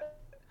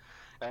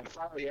 And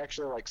finally he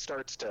actually like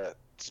starts to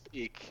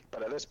speak,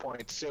 but at this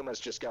point Suma's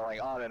just going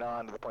on and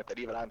on to the point that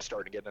even I'm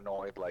starting to get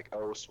annoyed, like,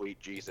 oh sweet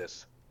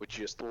Jesus, would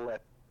you just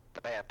let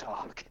the man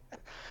talk?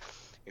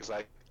 He's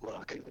like,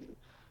 look,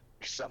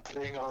 there's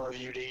something all of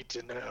you need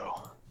to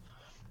know.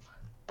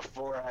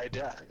 Before I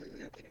die,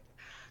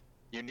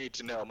 you need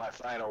to know my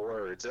final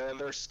words. And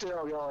they're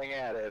still going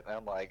at it, and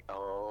I'm like,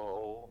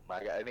 oh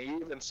my god. And he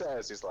even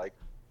says, he's like,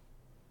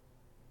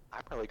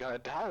 I'm really gonna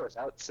die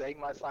without saying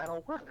my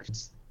final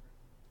words.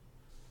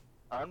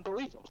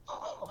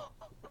 Unbelievable.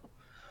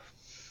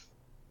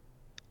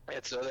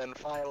 And so then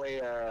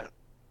finally,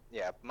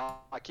 yeah,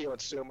 Makio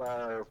and Suma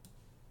are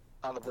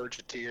on the verge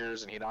of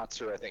tears, and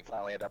Hinatsuru, I think,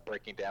 finally end up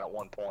breaking down at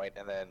one point,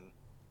 and then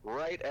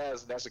right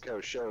as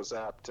Nezuko shows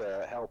up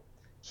to help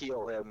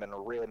heal him and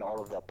rid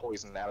all of the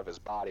poison out of his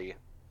body.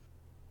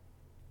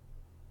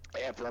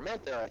 And for a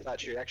minute there, I thought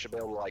she'd actually be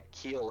able to like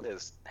heal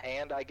his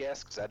hand, I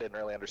guess, because I didn't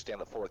really understand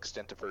the full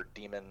extent of her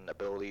demon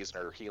abilities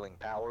and her healing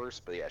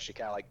powers. But yeah, she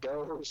kind of like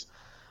goes,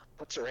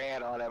 puts her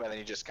hand on him, and then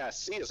you just kind of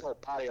see his whole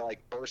body like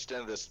burst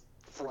into this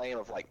flame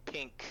of like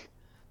pink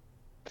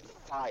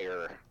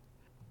fire.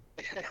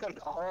 And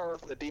all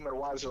of the demon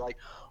wives are like,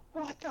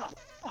 what the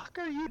fuck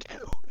are you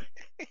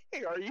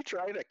doing? Are you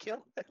trying to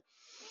kill him?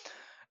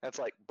 And it's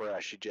like,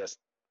 bruh, she just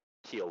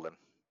healed him.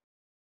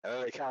 And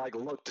then they kind of like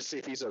look to see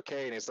if he's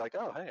okay, and he's like,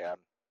 oh, hey,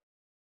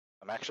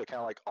 I'm actually kind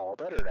of like all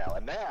better now.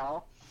 And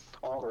now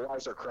all the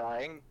wives are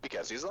crying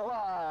because he's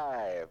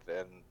alive.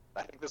 And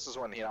I think this is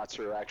when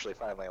Hinatsuru actually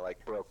finally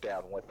like broke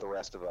down with the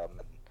rest of them.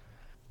 And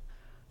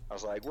I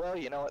was like, well,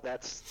 you know what?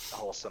 That's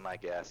wholesome, I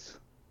guess.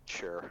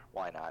 Sure,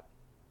 why not?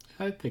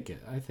 I think it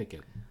was supposed to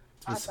be.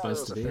 I thought it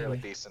was a fairly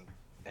decent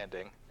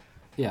ending.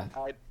 Yeah.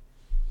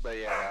 But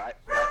yeah, I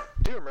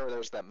do remember there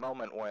was that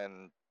moment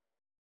when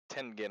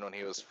Tengen, when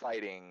he was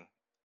fighting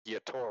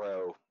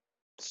Yatoro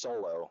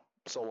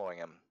soloing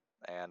him,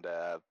 and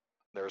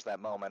there was that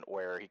moment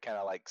where he kind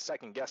of like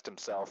second guessed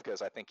himself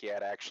because I think he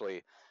had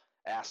actually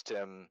asked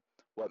him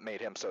what made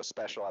him so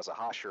special as a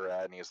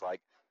Hashira, and he's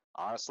like,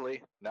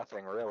 honestly,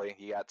 nothing really.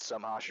 He got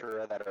some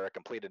Hashira that are a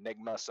complete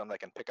enigma, some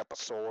that can pick up a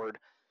sword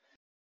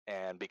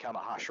and become a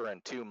Hashira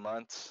in 2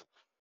 months.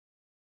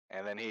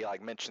 And then he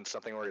like mentioned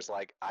something where he's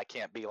like, I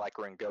can't be like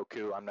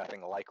Rengoku, I'm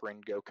nothing like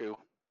Rengoku.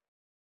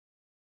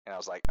 And I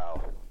was like, oh,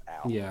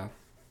 ow. Yeah.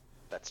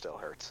 That still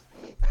hurts.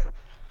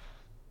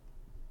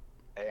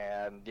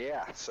 And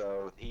yeah,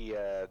 so he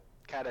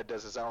kind of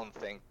does his own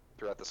thing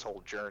throughout this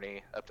whole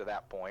journey up to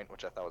that point,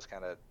 which I thought was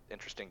kind of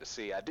interesting to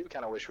see. I do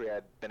kind of wish we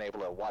had been able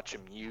to watch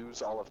him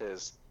use all of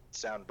his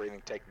sound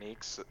breathing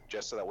techniques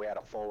just so that we had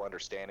a full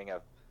understanding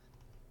of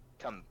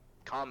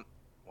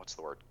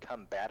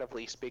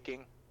combatively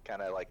speaking,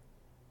 kind of like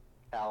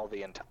how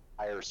the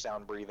entire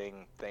sound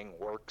breathing thing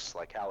works,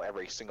 like how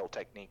every single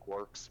technique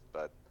works.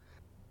 But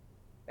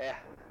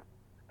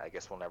I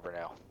guess we'll never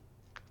know.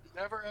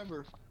 Never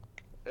ever.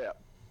 Yeah.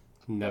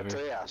 Never.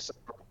 So yeah, so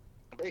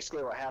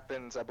basically what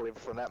happens, I believe,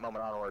 from that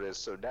moment onward is,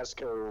 so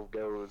Nezuko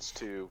goes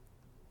to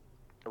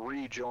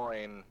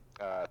rejoin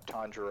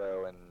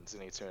Tanjiro and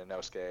Zenitsu and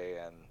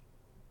Inosuke, and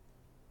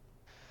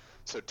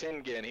So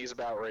Tengen, he's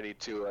about ready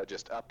to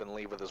just up and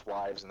leave with his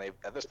wives, and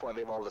at this point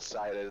they've all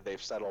decided,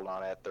 they've settled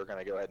on it. They're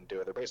going to go ahead and do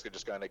it. They're basically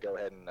just going to go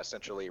ahead and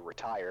essentially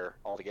retire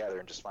altogether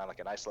and just find like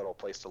a nice little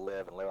place to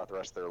live and live out the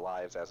rest of their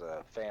lives as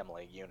a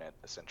family unit,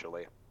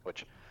 essentially.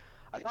 Which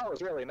I thought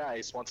was really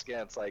nice. Once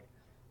again, it's like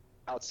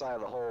outside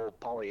of the whole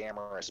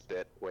polyamorous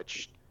bit,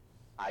 which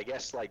I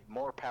guess like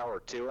more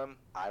power to him.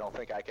 I don't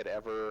think I could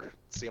ever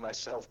see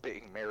myself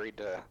being married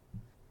to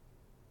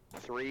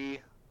 3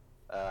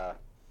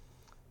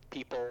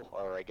 people,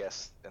 or I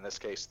guess in this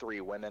case 3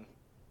 women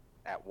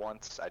at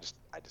once. I just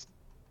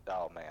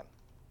oh man,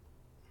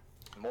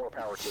 more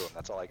power to him,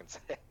 that's all I can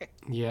say.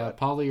 Yeah,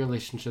 poly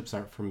relationships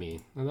aren't for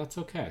me, and that's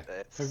okay.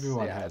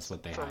 Everyone has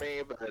what they for have.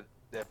 me, but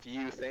if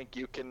you think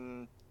you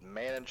can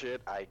manage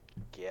it, I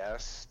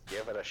guess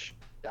give it a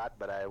shot,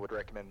 but I would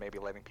recommend maybe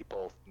letting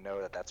people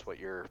know that that's what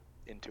you're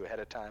into ahead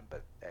of time,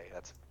 but hey,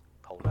 that's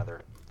a whole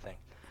nother thing.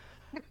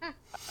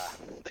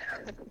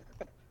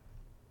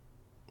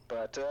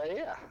 But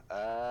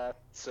yeah,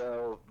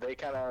 so they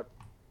kind of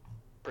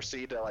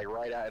proceed to like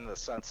ride out into the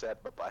sunset.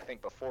 But I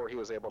think before he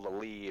was able to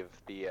leave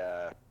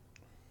the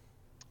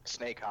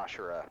Snake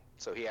Hashira,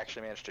 so he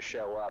actually managed to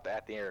show up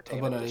at the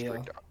entertainment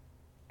district,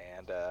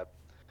 and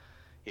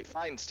he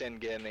finds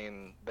Tengen,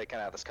 and they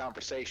kind of have this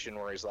conversation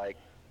where he's like,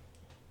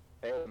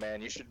 "Hey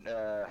man, you should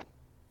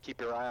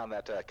keep your eye on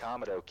that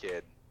Kamado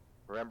kid.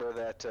 Remember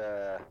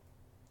that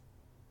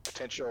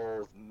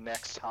potential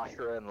next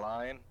Hashira in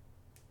line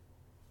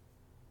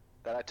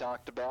that I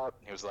talked about?"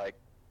 And he was like,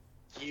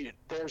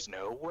 "There's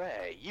no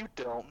way. You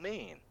don't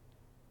mean."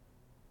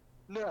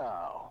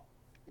 "No,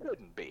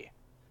 couldn't be."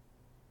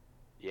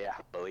 "Yeah,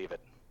 believe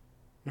it."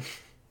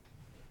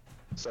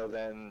 So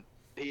then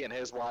he and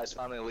his wives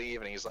finally leave,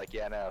 and he's like,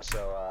 "Yeah, no,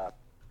 so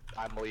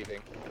I'm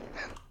leaving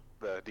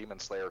the Demon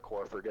Slayer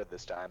Corps for good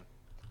this time."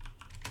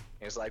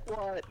 And he's like,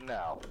 "What?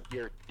 No,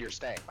 you're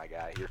staying, my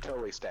guy. You're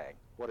totally staying.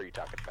 What are you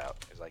talking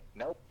about?" He's like,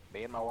 "Nope,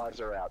 me and my wives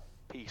are out.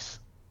 Peace.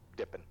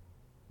 Dipping."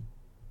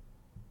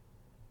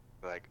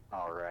 Like,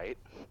 all right.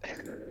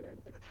 And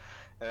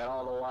then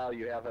all the while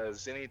you have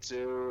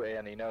Zenitsu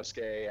and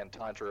Inosuke and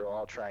Tanjiro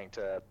all trying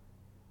to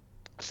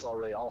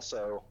slowly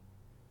also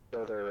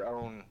go their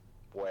own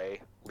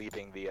way,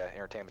 leaving the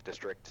entertainment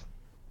district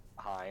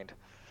behind.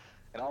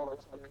 And all of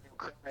a sudden you're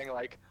crying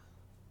like,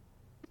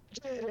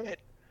 "We did it!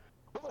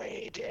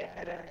 We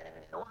did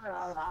it! We're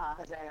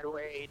alive and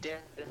we did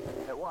it!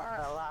 We're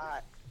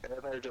alive!"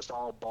 And they're just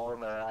all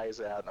bawling their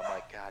eyes out, and I'm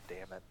like, God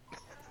damn it.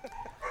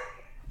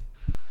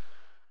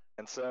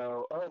 And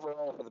so,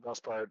 overall, for the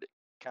most part,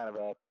 kind of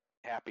a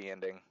happy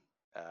ending.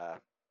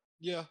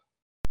 Yeah.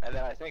 And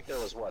then I think there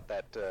was,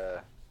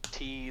 that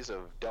tease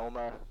of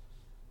Doma,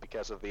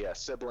 because of the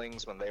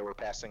siblings when they were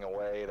passing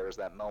away. There was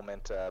that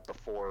moment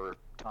before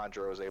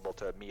Tanjiro was able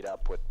to meet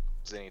up with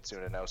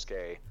Zenitsu and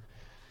Inosuke.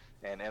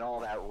 And in all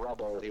that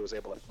rubble, he was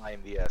able to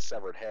find the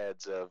severed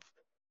heads of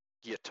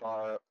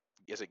Gyutaro.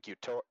 Is it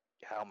Gyutaro?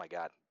 Oh my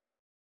god.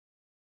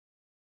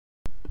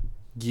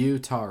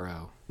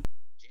 Gyutaro.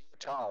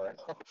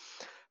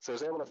 So I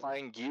was able to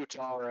find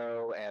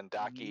Gyutaro and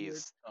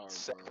Daki's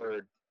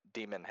severed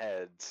demon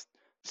heads.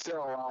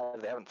 Still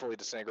alive, they haven't fully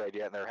disintegrated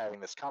yet, and they're having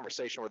this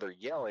conversation where they're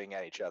yelling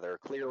at each other,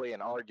 clearly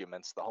in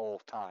arguments the whole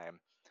time.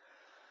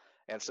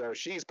 And so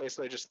she's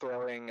basically just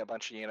throwing a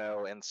bunch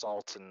of,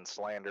 insults and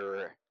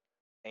slander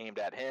aimed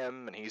at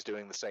him, and he's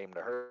doing the same to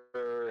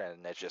her,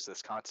 and it's just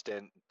this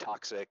constant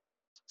toxic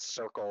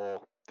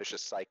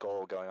vicious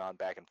cycle going on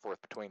back and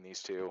forth between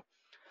these two.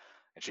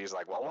 And she's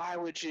like, "Well, why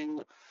would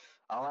you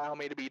allow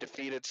me to be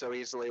defeated so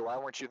easily? Why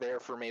weren't you there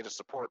for me to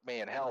support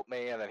me and help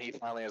me?" And then he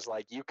finally is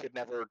like, "You could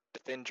never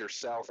defend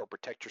yourself or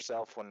protect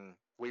yourself when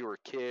we were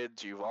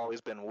kids. You've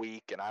always been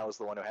weak, and I was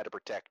the one who had to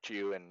protect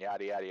you," and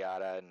yada, yada,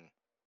 yada. And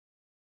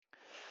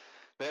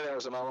then there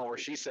was a moment where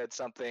she said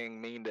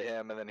something mean to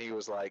him, and then he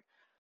was like,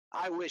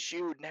 "I wish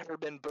you'd never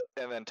been..."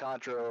 And then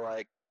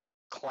Tanjiro,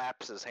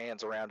 claps his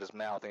hands around his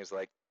mouth, and he's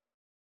like,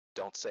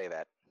 "Don't say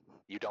that.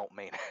 You don't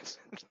mean it."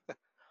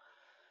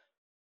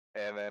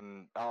 And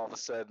then all of a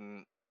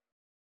sudden,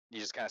 you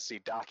just kind of see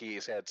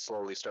Daki's head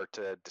slowly start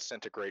to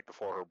disintegrate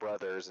before her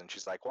brothers, and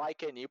she's like, "Why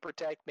can't you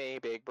protect me,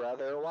 big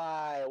brother?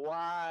 Why?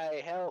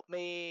 Why? Help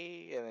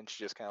me!" And then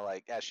she just kind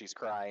of as she's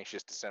crying, she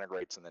just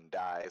disintegrates and then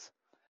dies.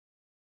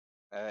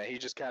 And he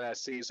just kind of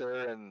sees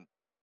her, and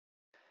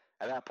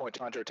at that point,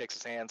 Tanjiro takes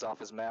his hands off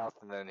his mouth,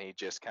 and then he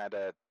just kind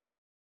of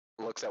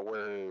looks at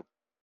where her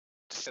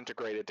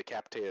disintegrated,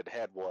 decapitated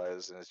head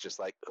was, and it's just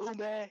like,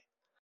 "Ume!"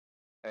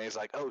 And he's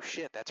like, "Oh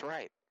shit, that's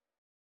right.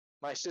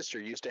 My sister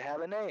used to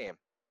have a name.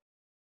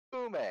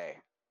 Ume.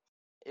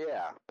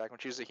 Yeah, back when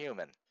she was a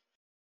human."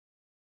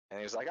 And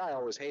he's like, "I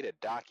always hated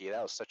Daki.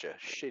 That was such a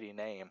shitty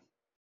name."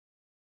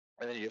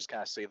 And then you just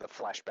kind of see the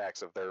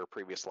flashbacks of their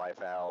previous life,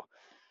 how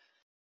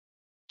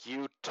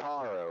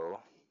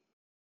Gyutaro,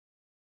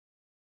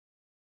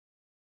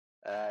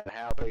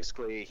 how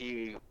basically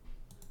he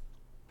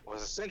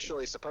was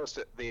essentially supposed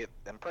to... The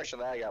impression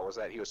that I got was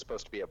that he was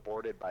supposed to be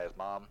aborted by his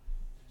mom,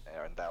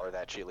 or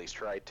that she at least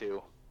tried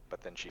to,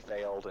 but then she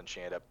failed, and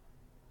she ended up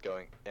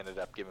ended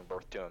up giving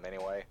birth to him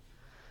anyway.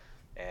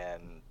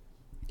 And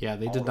Yeah,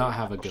 they did not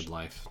have a good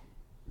life.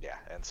 yeah,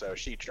 and so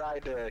she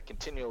tried to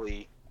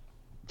continually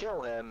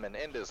kill him and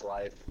end his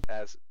life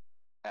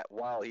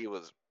while he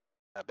was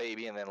a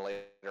baby, and then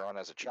later on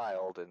as a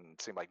child, and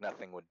it seemed like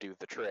nothing would do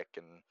the trick.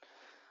 And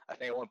I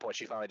think at one point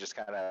she finally just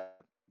kind of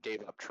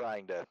gave up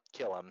trying to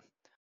kill him,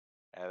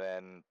 and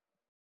then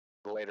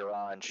later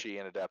on she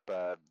ended up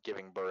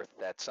giving birth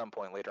at some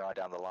point later on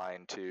down the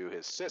line to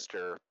his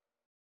sister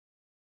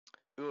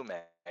Ume.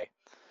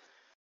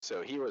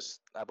 So he was,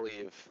 I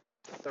believe,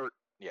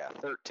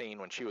 13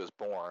 when she was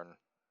born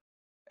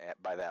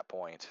by that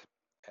point,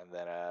 and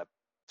then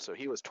so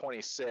he was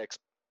 26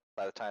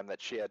 by the time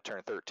that she had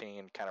turned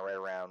 13, kind of right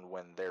around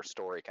when their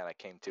story kind of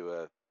came to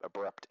a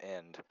abrupt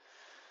end.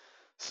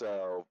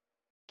 So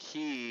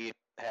he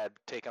had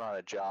taken on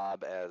a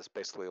job as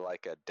basically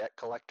like a debt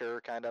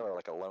collector, kind of, or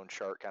like a loan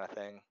shark kind of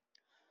thing.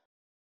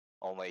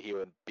 Only he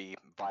would be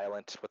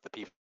violent with the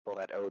people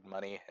that owed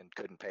money and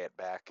couldn't pay it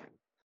back,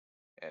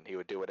 and he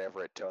would do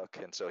whatever it took.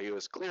 And so he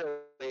was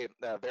clearly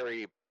a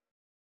very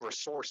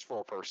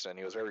resourceful person.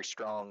 He was very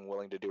strong,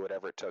 willing to do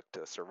whatever it took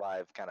to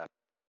survive, kind of,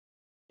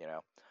 you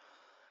know.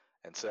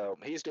 And so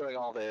he's doing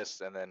all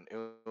this, and then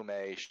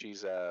Ume,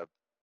 she's I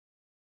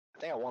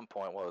think at one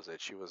point, what was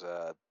it? She was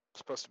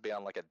supposed to be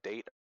on like a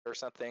date or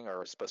something,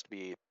 or supposed to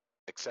be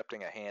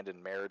accepting a hand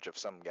in marriage of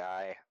some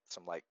guy,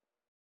 some like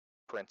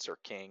prince or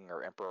king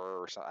or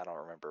emperor or something. I don't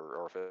remember,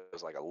 or if it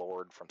was like a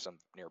lord from some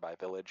nearby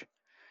village.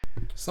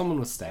 Someone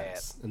with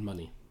status and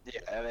money. Yeah,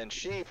 and then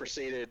she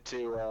proceeded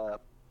to,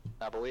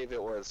 I believe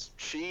it was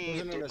she.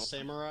 Wasn't it a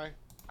samurai?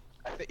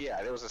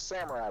 Yeah, there was a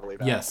samurai, I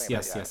believe. Yes,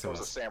 it was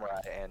a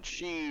samurai, and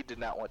she did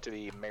not want to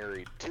be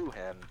married to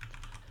him,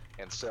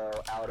 and so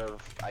out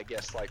of, I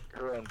guess, like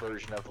her own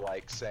version of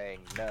like saying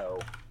no,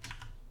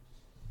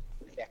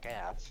 heck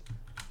ass,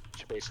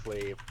 she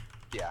basically,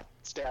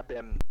 stabbed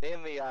him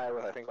in the eye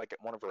with, I think, like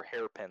one of her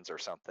hairpins or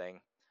something.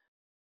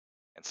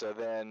 And so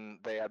then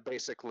they had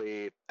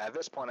basically, at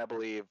this point,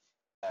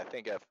 I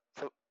think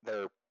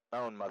their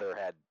own mother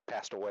had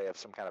passed away of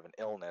some kind of an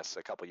illness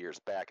a couple years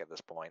back at this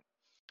point.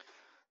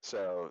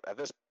 So at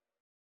this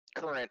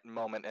current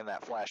moment in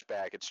that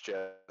flashback, it's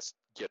just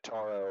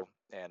Gyutaro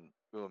and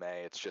Ume.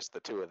 It's just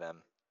the two of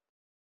them.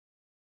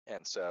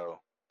 And so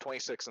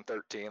 26 and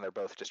 13, they're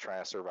both just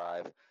trying to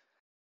survive.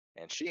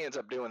 And she ends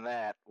up doing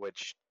that,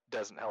 which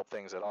doesn't help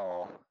things at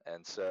all.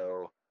 And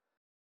so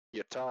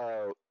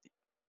Gyutaro,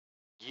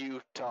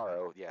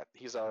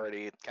 he's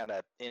already kind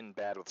of in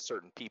bad with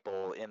certain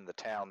people in the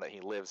town that he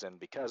lives in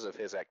because of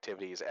his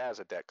activities as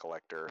a debt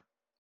collector.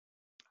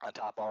 On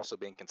top of also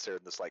being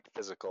considered this like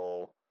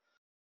physically,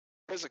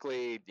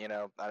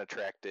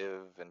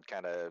 unattractive and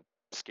kind of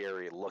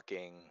scary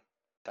looking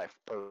type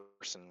of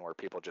person where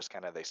people just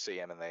kind of, they see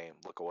him and they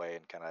look away,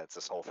 and kind of it's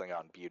this whole thing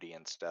on beauty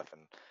and stuff.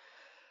 And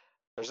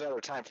there's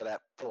another time for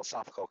that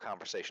philosophical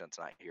conversation. It's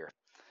not here.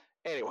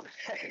 Anyway,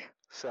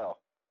 so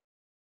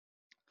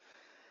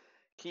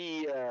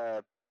he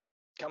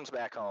comes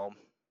back home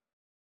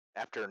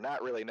after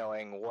not really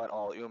knowing what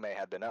all Ume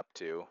had been up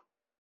to.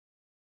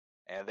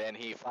 And then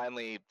he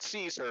finally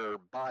sees her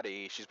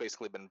body. She's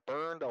basically been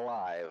burned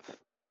alive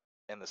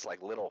in this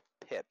like little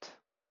pit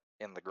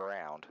in the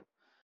ground.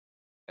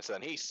 And so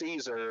then he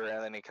sees her,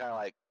 and then he kind of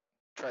like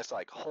tries to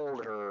like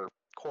hold her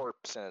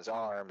corpse in his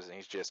arms, and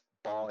he's just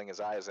bawling his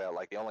eyes out,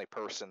 like the only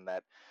person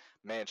that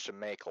managed to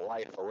make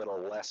life a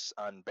little less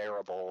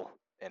unbearable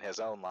in his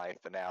own life,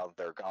 and now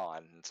they're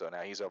gone. And so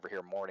now he's over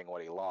here mourning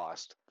what he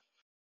lost.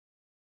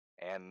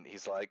 And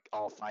he's like,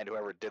 I'll find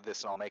whoever did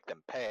this and I'll make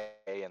them pay.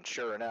 And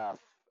sure enough,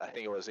 I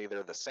think it was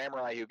either the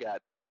samurai who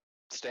got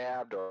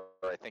stabbed, or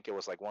I think it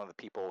was like one of the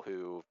people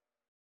who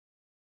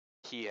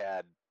he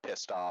had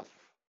pissed off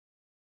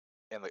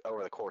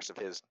over the course of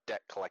his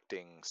debt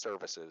collecting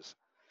services.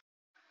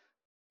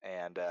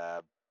 And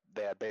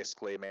they had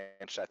basically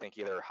managed to, I think,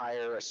 either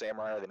hire a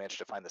samurai, or they managed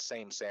to find the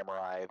same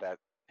samurai that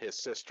his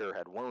sister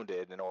had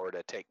wounded in order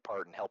to take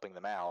part in helping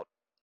them out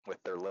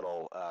with their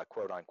little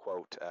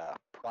quote-unquote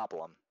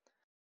problem.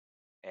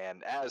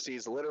 And as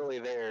he's literally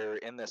there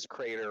in this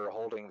crater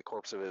holding the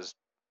corpse of his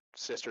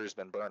sister who's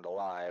been burned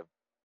alive,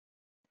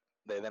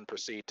 they then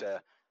proceed to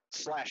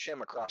slash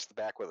him across the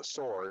back with a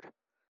sword,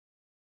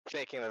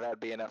 thinking that that'd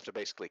be enough to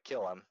basically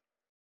kill him.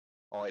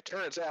 Well, it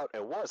turns out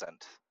it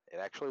wasn't. It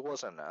actually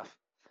wasn't enough.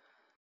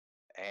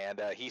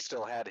 And he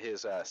still had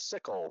his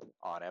sickle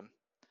on him.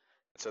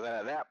 So then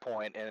at that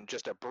point, in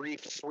just a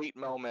brief, sweet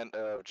moment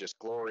of just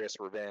glorious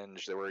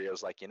revenge, where he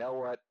was like, you know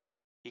what?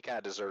 He kind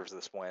of deserves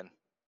this win,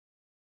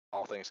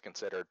 all things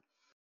considered.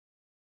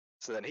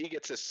 So then he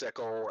gets his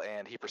sickle,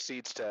 and he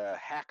proceeds to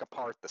hack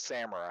apart the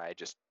samurai,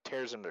 just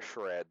tears him to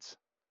shreds.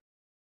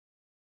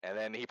 And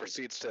then he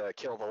proceeds to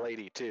kill the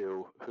lady,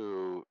 too,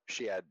 who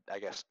she had, I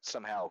guess,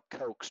 somehow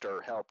coaxed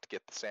or helped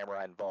get the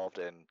samurai involved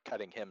in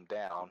cutting him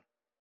down.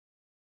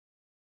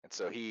 And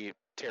so he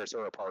tears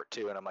her apart,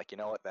 too, and I'm like, you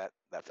know what? That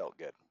felt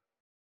good.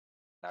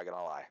 Not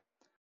gonna lie.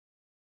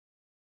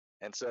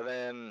 And so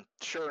then,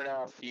 sure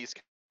enough, he's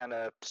kind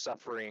of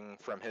suffering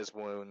from his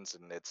wounds,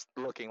 and it's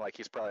looking like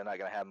he's probably not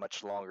going to have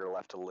much longer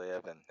left to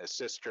live. And his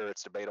sister,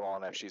 it's debatable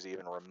on if she's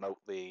even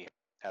remotely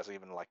has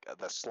even like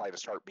the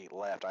slightest heartbeat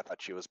left. I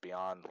thought she was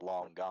beyond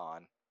long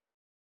gone.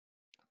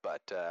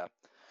 But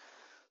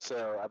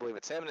so I believe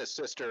it's him and his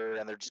sister,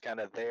 and they're just kind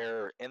of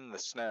there in the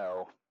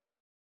snow.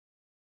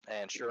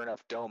 And sure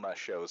enough, Doma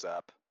shows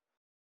up,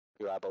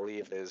 who I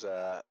believe is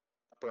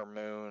Upper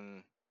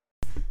Moon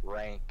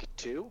rank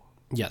 2.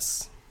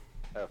 Yes.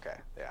 Okay,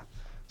 yeah.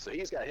 So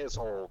he's got his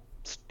whole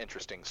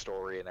interesting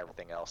story and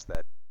everything else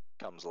that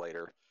comes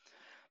later.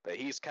 But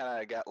he's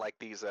kind of got like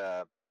these,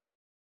 I'm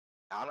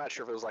not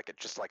sure if it was like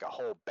just like a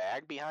whole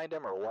bag behind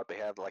him or what, but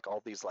he had like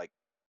all these like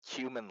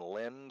human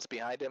limbs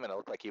behind him, and it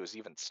looked like he was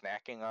even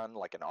snacking on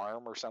like an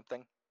arm or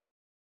something.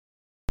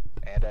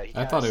 And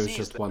I thought it was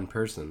just one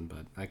person,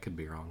 but I could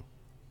be wrong.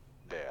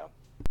 Yeah.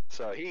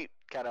 So he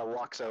kind of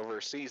walks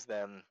over, sees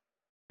them,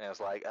 and is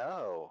like,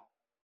 "Oh,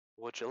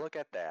 would you look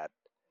at that?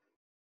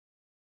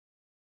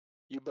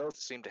 You both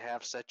seem to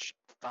have such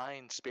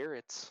fine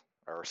spirits,"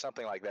 or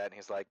something like that. And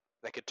he's like,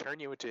 "I could turn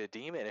you into a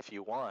demon if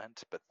you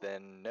want, but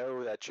then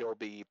know that you'll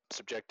be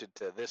subjected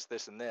to this,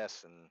 this, and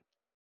this." And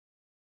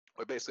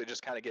we basically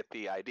just kind of get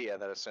the idea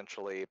that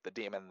essentially the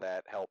demon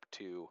that helped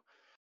to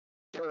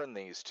turn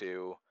these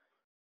two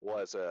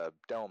was a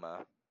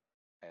Doma.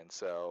 And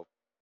so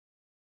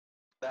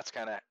that's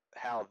kind of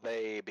how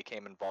they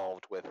became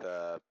involved with,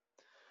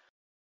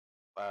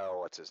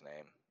 what's his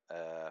name?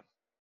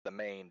 The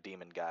main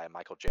demon guy,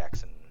 Michael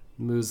Jackson.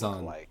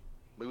 Muzan. Like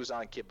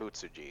Muzan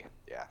Kibutsuji.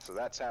 Yeah, so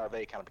that's how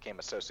they kind of became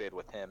associated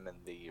with him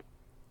and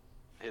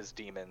his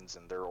demons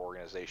and their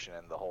organization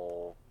and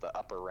the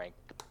upper rank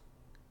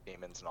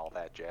demons and all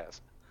that jazz.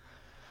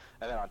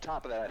 And then on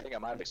top of that, I think I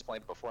might have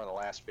explained before in the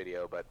last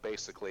video, but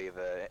basically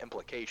the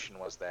implication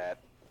was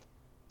that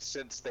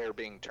since they're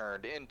being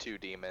turned into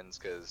demons,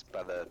 because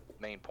by the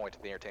main point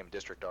of the Entertainment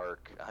District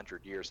arc,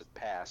 100 years had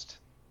passed,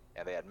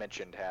 and they had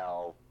mentioned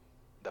how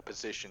the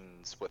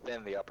positions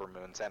within the Upper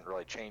Moons hadn't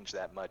really changed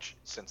that much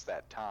since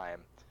that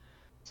time.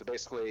 So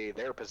basically,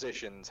 their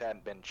positions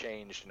hadn't been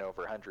changed in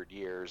over 100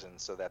 years, and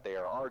so that they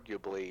are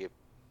arguably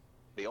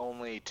the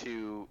only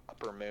two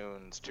Upper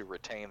Moons to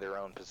retain their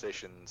own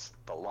positions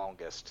the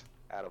longest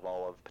out of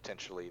all of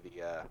potentially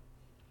the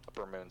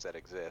Upper Moons that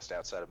exist,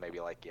 outside of maybe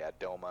like,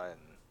 Doma and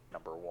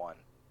number 1.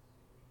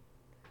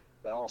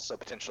 But also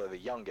potentially the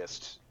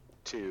youngest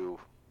to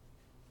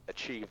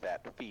achieve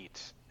that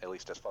feat, at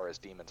least as far as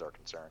demons are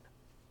concerned.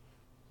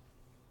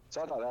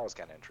 So I thought that was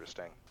kind of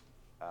interesting.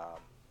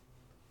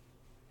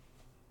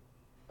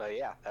 But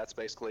yeah, that's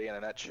basically in a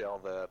nutshell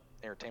the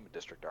Entertainment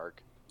District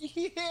arc.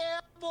 Yeah,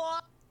 boy.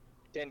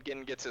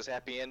 Tengen gets his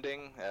happy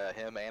ending,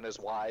 him and his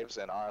wives,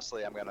 and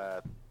honestly, not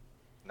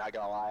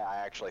gonna lie, I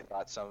actually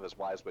thought some of his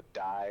wives would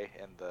die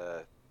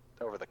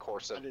over the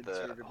course of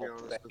the whole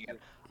thing. And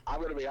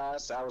I'm gonna be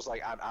honest, I was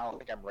like, I don't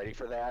think I'm ready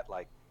for that.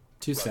 Like,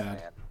 too sad.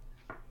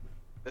 Man,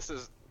 this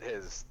is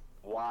his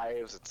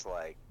wives. It's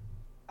like,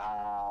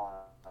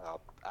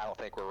 I don't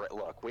think we're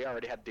look. We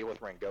already had to deal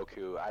with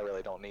Rengoku. I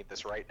really don't need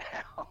this right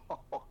now.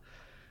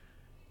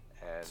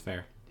 And, it's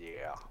fair.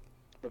 Yeah.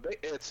 But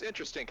it's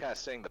interesting kind of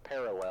seeing the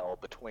parallel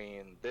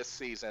between this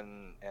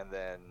season and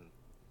then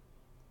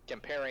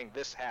comparing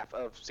this half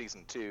of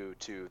season 2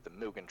 to the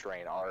Mugen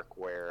Train arc,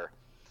 where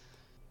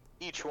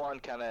each one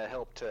kind of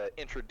helped to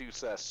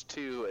introduce us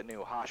to a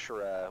new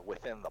Hashira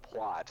within the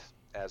plot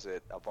as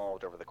it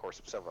evolved over the course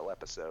of several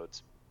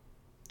episodes.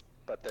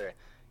 But they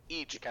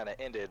each kind of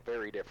ended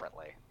very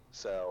differently.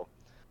 So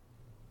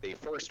the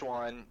first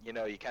one, you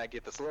kind of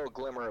get this little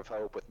glimmer of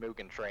hope with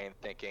Mugen Train,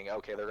 thinking,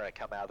 okay, they're going to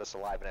come out of this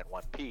alive and in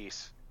one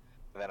piece.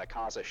 And then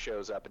Akaza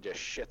shows up and just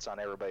shits on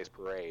everybody's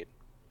parade.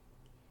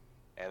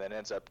 And then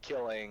ends up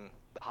killing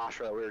the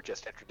Hashira that we were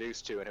just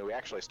introduced to, and who we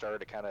actually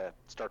started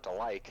to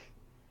like,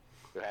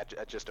 who had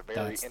just a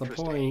very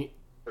interesting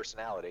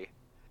personality.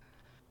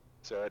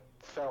 So it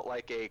felt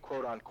like a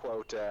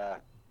quote-unquote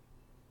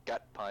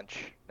gut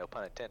punch, no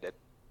pun intended.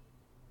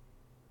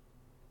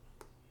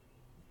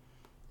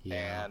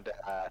 Yeah. And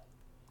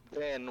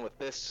then with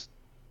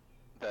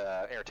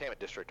the Entertainment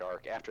District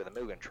arc, after the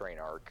Mugen Train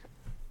arc,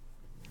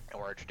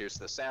 and we're introduced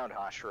to the Sound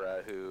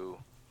Hashira, who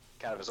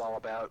kind of is all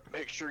about,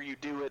 make sure you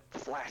do it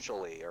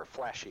flashy,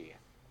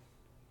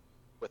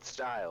 with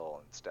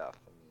style and stuff.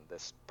 And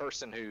this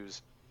person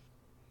who's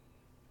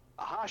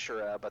a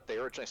Hashira, but they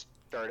originally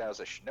started out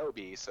as a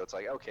shinobi, so it's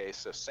like, okay,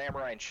 so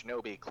samurai and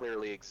shinobi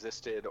clearly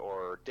existed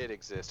or did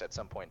exist at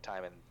some point in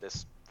time in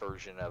this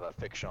version of a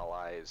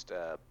fictionalized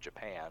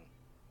Japan.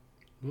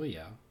 Well,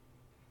 yeah.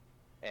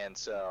 And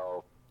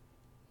so,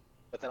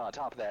 but then on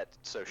top of that,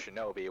 so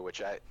shinobi, which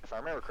if I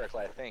remember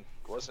correctly, I think,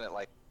 wasn't it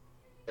like,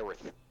 there were,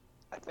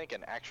 I think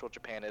in actual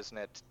Japan, isn't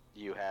it,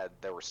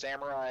 there were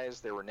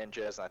samurais, there were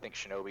ninjas, and I think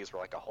shinobis were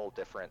like a whole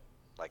different,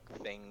 like,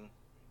 thing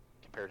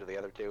compared to the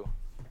other two?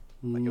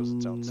 Like it was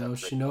its own no, separate,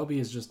 shinobi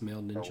is just male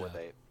or ninja. were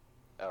they?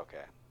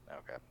 Okay,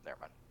 never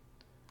mind.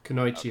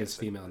 Kunoichi is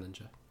female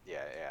ninja.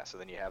 yeah. So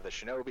then you have the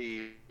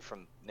Shinobi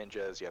from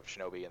ninjas. You have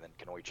Shinobi, and then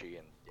Kunoichi,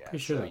 and yeah. Pretty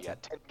sure so that's you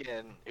got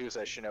Tengen, who's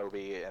a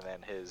Shinobi, and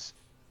then his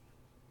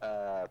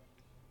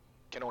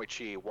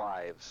Kunoichi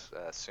wives,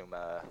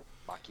 Suma,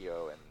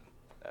 Makio,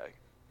 and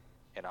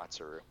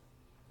Hinatsuru.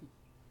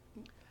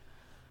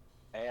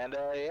 And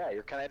yeah,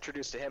 you're kind of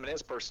introduced to him and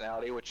his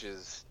personality, which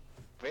is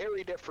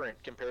very different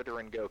compared to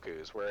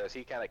Rengoku's. Whereas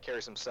he kind of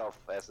carries himself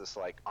as this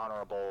like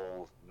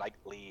honorable,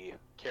 knightly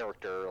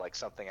character, like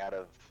something out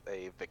of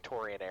a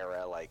Victorian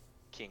era, like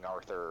King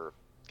Arthur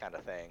kind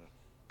of thing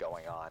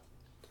going on.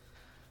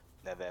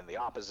 And then the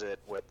opposite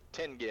with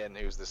Tengen,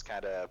 who's this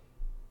kind of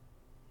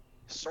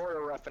sort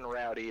of rough and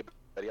rowdy,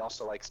 but he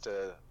also likes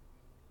to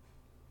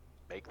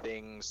make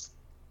things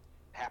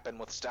happen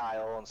with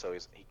style, and so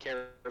he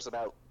cares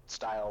about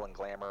style and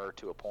glamour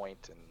to a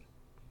point and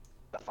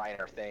the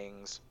finer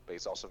things, but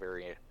he's also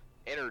very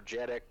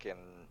energetic and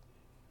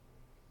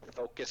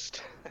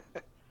focused.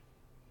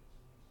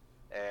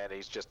 And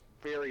he's just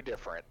very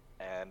different,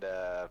 and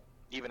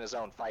even his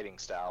own fighting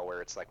style,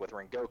 where it's like with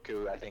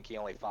Rengoku, I think he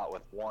only fought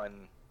with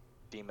one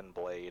demon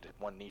blade,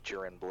 one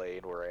Nichiren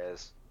blade,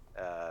 whereas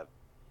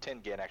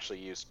Tengen actually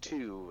used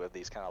two of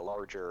these kind of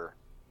larger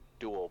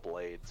dual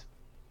blades.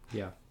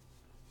 Yeah.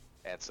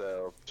 And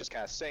so just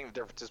kind of seeing the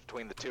differences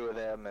between the two of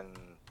them, and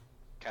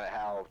kind of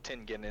how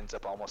Tengen ends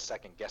up almost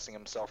second guessing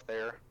himself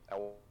there at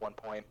one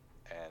point,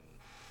 and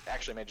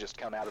actually may just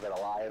come out of it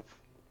alive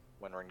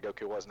when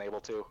Rengoku wasn't able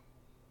to,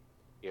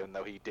 even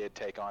though he did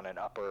take on an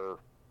upper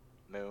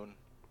moon.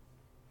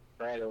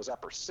 Granted, it was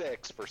upper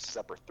 6 versus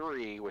upper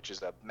 3, which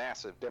is a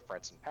massive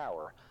difference in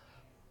power,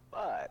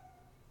 but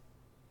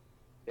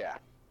yeah,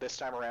 this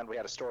time around we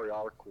had a story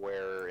arc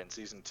where in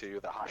season 2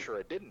 the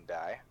Hashira didn't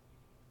die.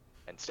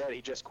 Instead,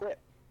 he just quit.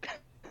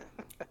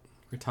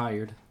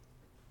 Retired.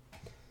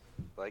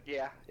 Like,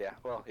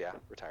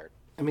 retired.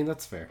 I mean,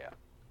 that's fair. Yeah.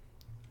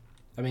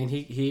 I mean,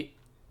 he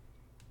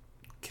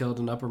killed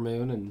an upper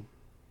moon and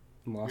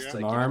lost Yeah.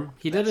 an Like, arm.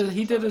 He did it.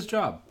 He did his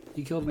job.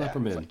 He killed an Yeah, upper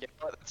it's moon. like, you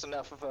know what, that's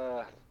enough of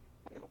a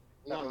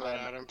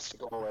Adam.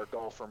 obstacle or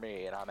goal for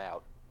me, and I'm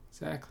out.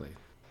 Exactly.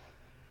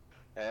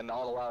 And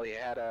all the while he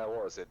had,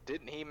 what was it?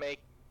 Didn't he make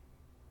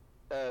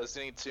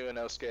Zenitsu,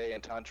 Inosuke,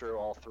 and Tanjiro,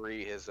 all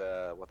three, his,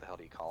 what the hell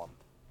do you call them?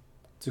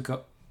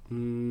 Tsuko.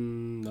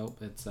 Nope.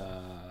 It's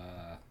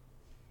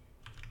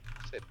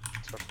It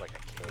starts like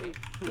a K.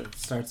 It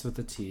starts with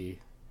a T.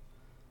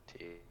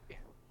 T.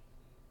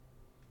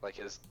 Like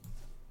his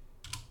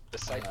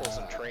disciples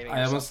in training.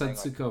 I or almost said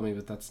something, Tsukomi,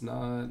 but that's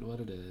not what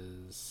it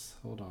is.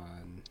 Hold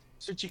on.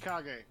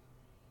 Tsuchikage.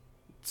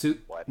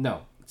 What?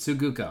 No,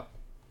 Tsuguko.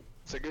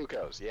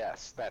 Saguko's,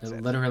 yes, that's It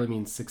it. literally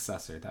means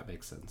successor. That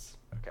makes sense.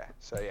 Okay,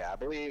 so yeah, I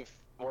believe,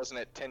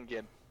 wasn't it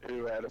Tengen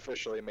who had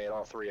officially made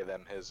all three of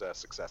them his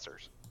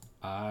successors?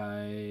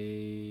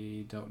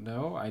 I don't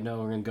know. I know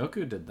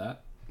Rengoku did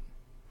that.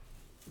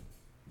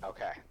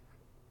 Okay.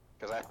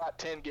 Because I thought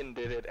Tengen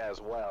did it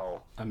as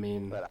well. I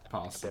mean, But I've been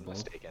possible.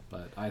 mistaken.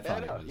 But I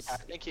thought No, it was. yeah, I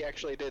think he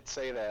actually did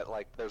say that,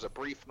 like, there's a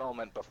brief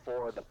moment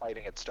before the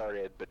fighting had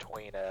started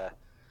between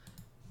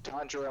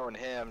Tanjiro and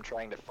him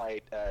trying to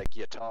fight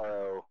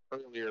Gyataro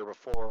earlier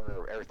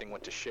before everything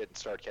went to shit and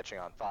started catching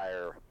on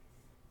fire.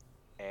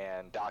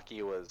 And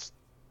Daki was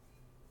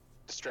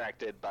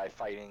distracted by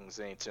fighting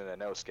Zenitsu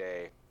and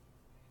Inosuke.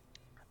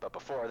 But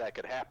before that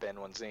could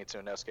happen, when Zenitsu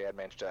and Inosuke had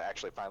managed to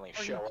actually finally Are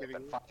you show up kidding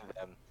and me? find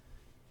them,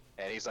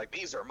 and he's like,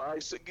 "These are my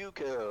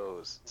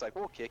Sagukos." It's like,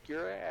 "We'll kick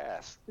your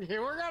ass." Yeah,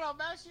 we're gonna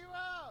mess you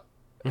up.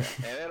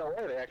 And in a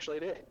way, they actually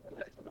did.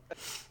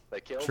 They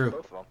killed True.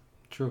 both of them.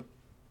 True.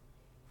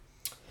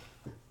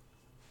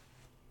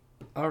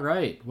 All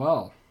right.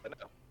 Well, But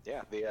no,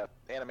 yeah, the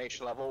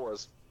animation level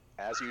was,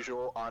 as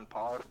usual, on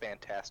par,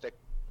 fantastic.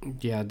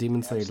 yeah,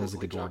 Demon Slayer does a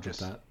Absolutely good job with gorgeous.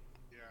 that.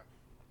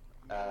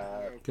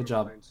 Yeah. Good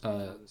job, Complaints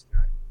about this guy.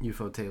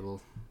 UFO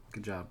table.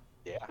 Good job.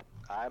 Yeah,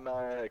 I'm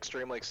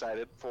extremely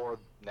excited for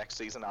next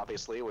season,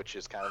 obviously, which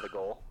is kind of the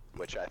goal,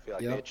 which I feel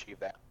like Yep. they achieved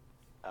that.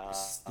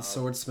 The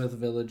Swordsmith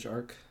Village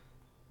arc.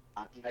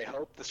 I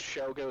hope the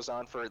show goes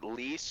on for at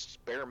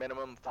least bare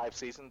minimum 5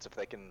 seasons. If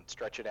they can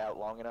stretch it out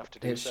long enough to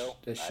do It sh- so,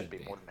 it I'd should be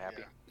be. more than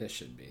happy. Yeah. It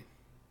should be.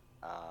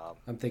 Um,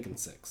 I'm thinking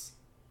 6.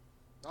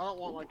 I don't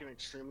want like an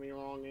extremely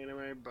long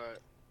anime,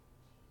 but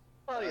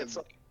well, it's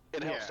like,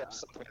 it helps to yeah. have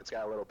something that's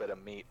got a little bit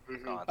of meat.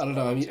 Mhm. on I don't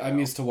know. it, I'm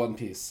used to One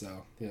Piece,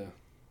 so yeah.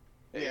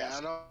 yeah,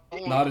 I don't.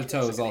 He- want-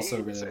 Naruto is he also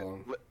eats really it.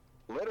 long.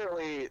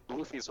 Literally,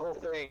 Luffy's whole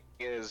thing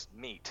is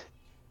meat.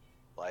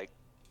 Like,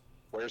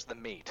 where's the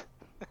meat?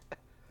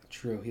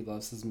 True. He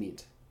loves his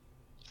meat.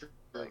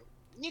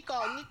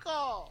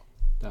 Nico.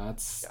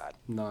 That's God.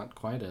 not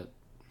quite it.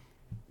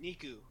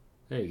 Niku.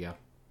 There you go.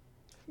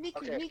 Niku.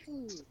 Okay.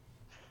 Niku.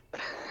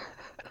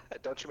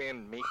 Don't you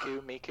mean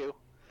Miku?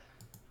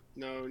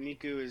 No,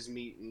 Niku is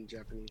meat in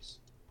Japanese.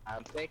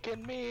 I'm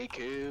thinking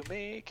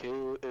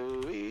Miku,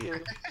 ooh,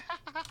 You're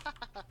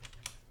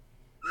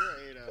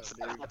Ada, It's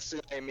the dude.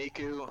 Hatsune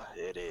Miku.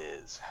 It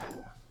is.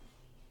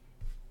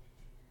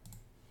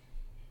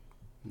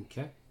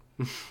 Okay.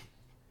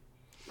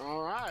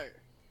 All right.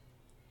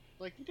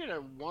 Like you did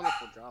a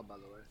wonderful job, by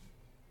the way.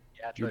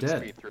 Yeah, I You tried to did.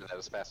 speed through that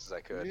as fast as I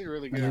You could. did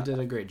really You good. did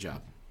a great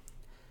job.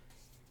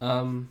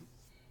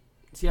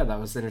 So yeah, that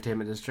was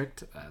Entertainment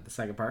District. The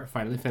second part,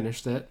 finally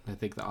finished it. I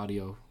think the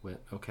audio went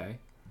okay.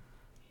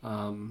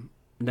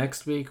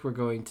 Next week we're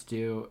going to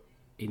do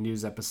a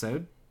news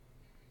episode,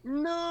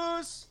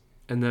 News.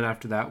 and then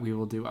after that we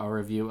will do our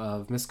review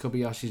of Miss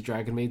Kobayashi's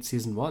Dragon Maid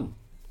Season 1,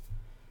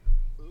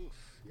 Oof.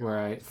 where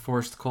I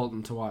forced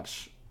Colton to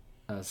watch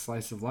a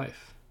Slice of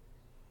Life.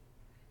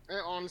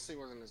 It honestly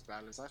wasn't as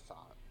bad as I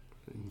thought.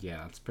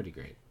 Yeah, it's pretty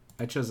great.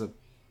 I chose a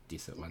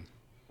decent one.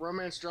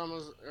 Romance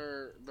dramas,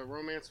 or the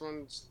romance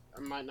ones, I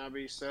might not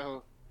be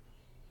so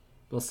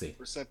We'll see.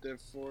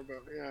 receptive for,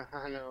 but yeah,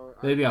 I know.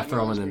 Maybe I'll I know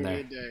throw it's one in gonna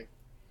be there. a day.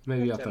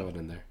 Maybe I'll throw it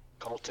in there.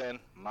 Colton,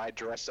 my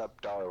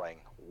dress-up darling,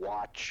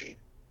 watch it.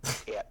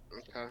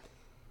 Okay.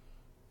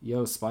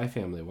 Yo, Spy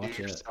Family, Do watch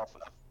it. yourself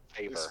a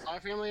favor. Is Spy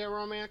Family a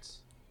romance?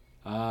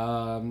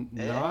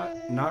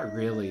 Not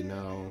really,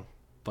 no.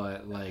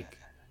 But like,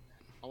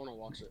 I want to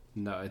watch it.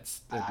 no,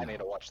 it's. I no. need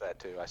to watch that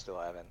too. I still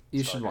haven't. You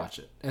should started. watch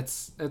it.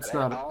 It's And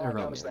not all a I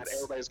know is romance. that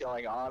everybody's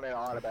going on and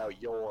on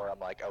about Yor. I'm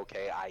like,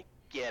 okay, I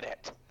get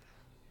it.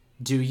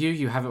 Do you?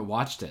 You haven't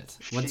watched it.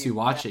 Once She you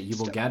watch it, you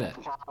will matched get a it.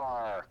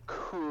 car.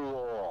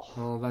 Cool.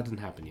 Well, that didn't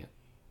happen yet.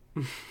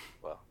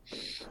 Well,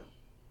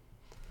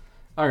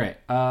 All right.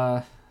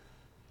 I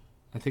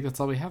think that's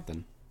all we have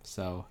then.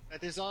 So,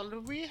 That is all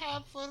we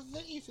have for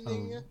the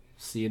evening.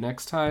 see you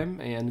next time,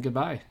 and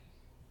goodbye.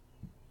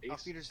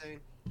 Auf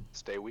Wiedersehen.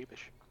 stay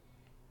weebish.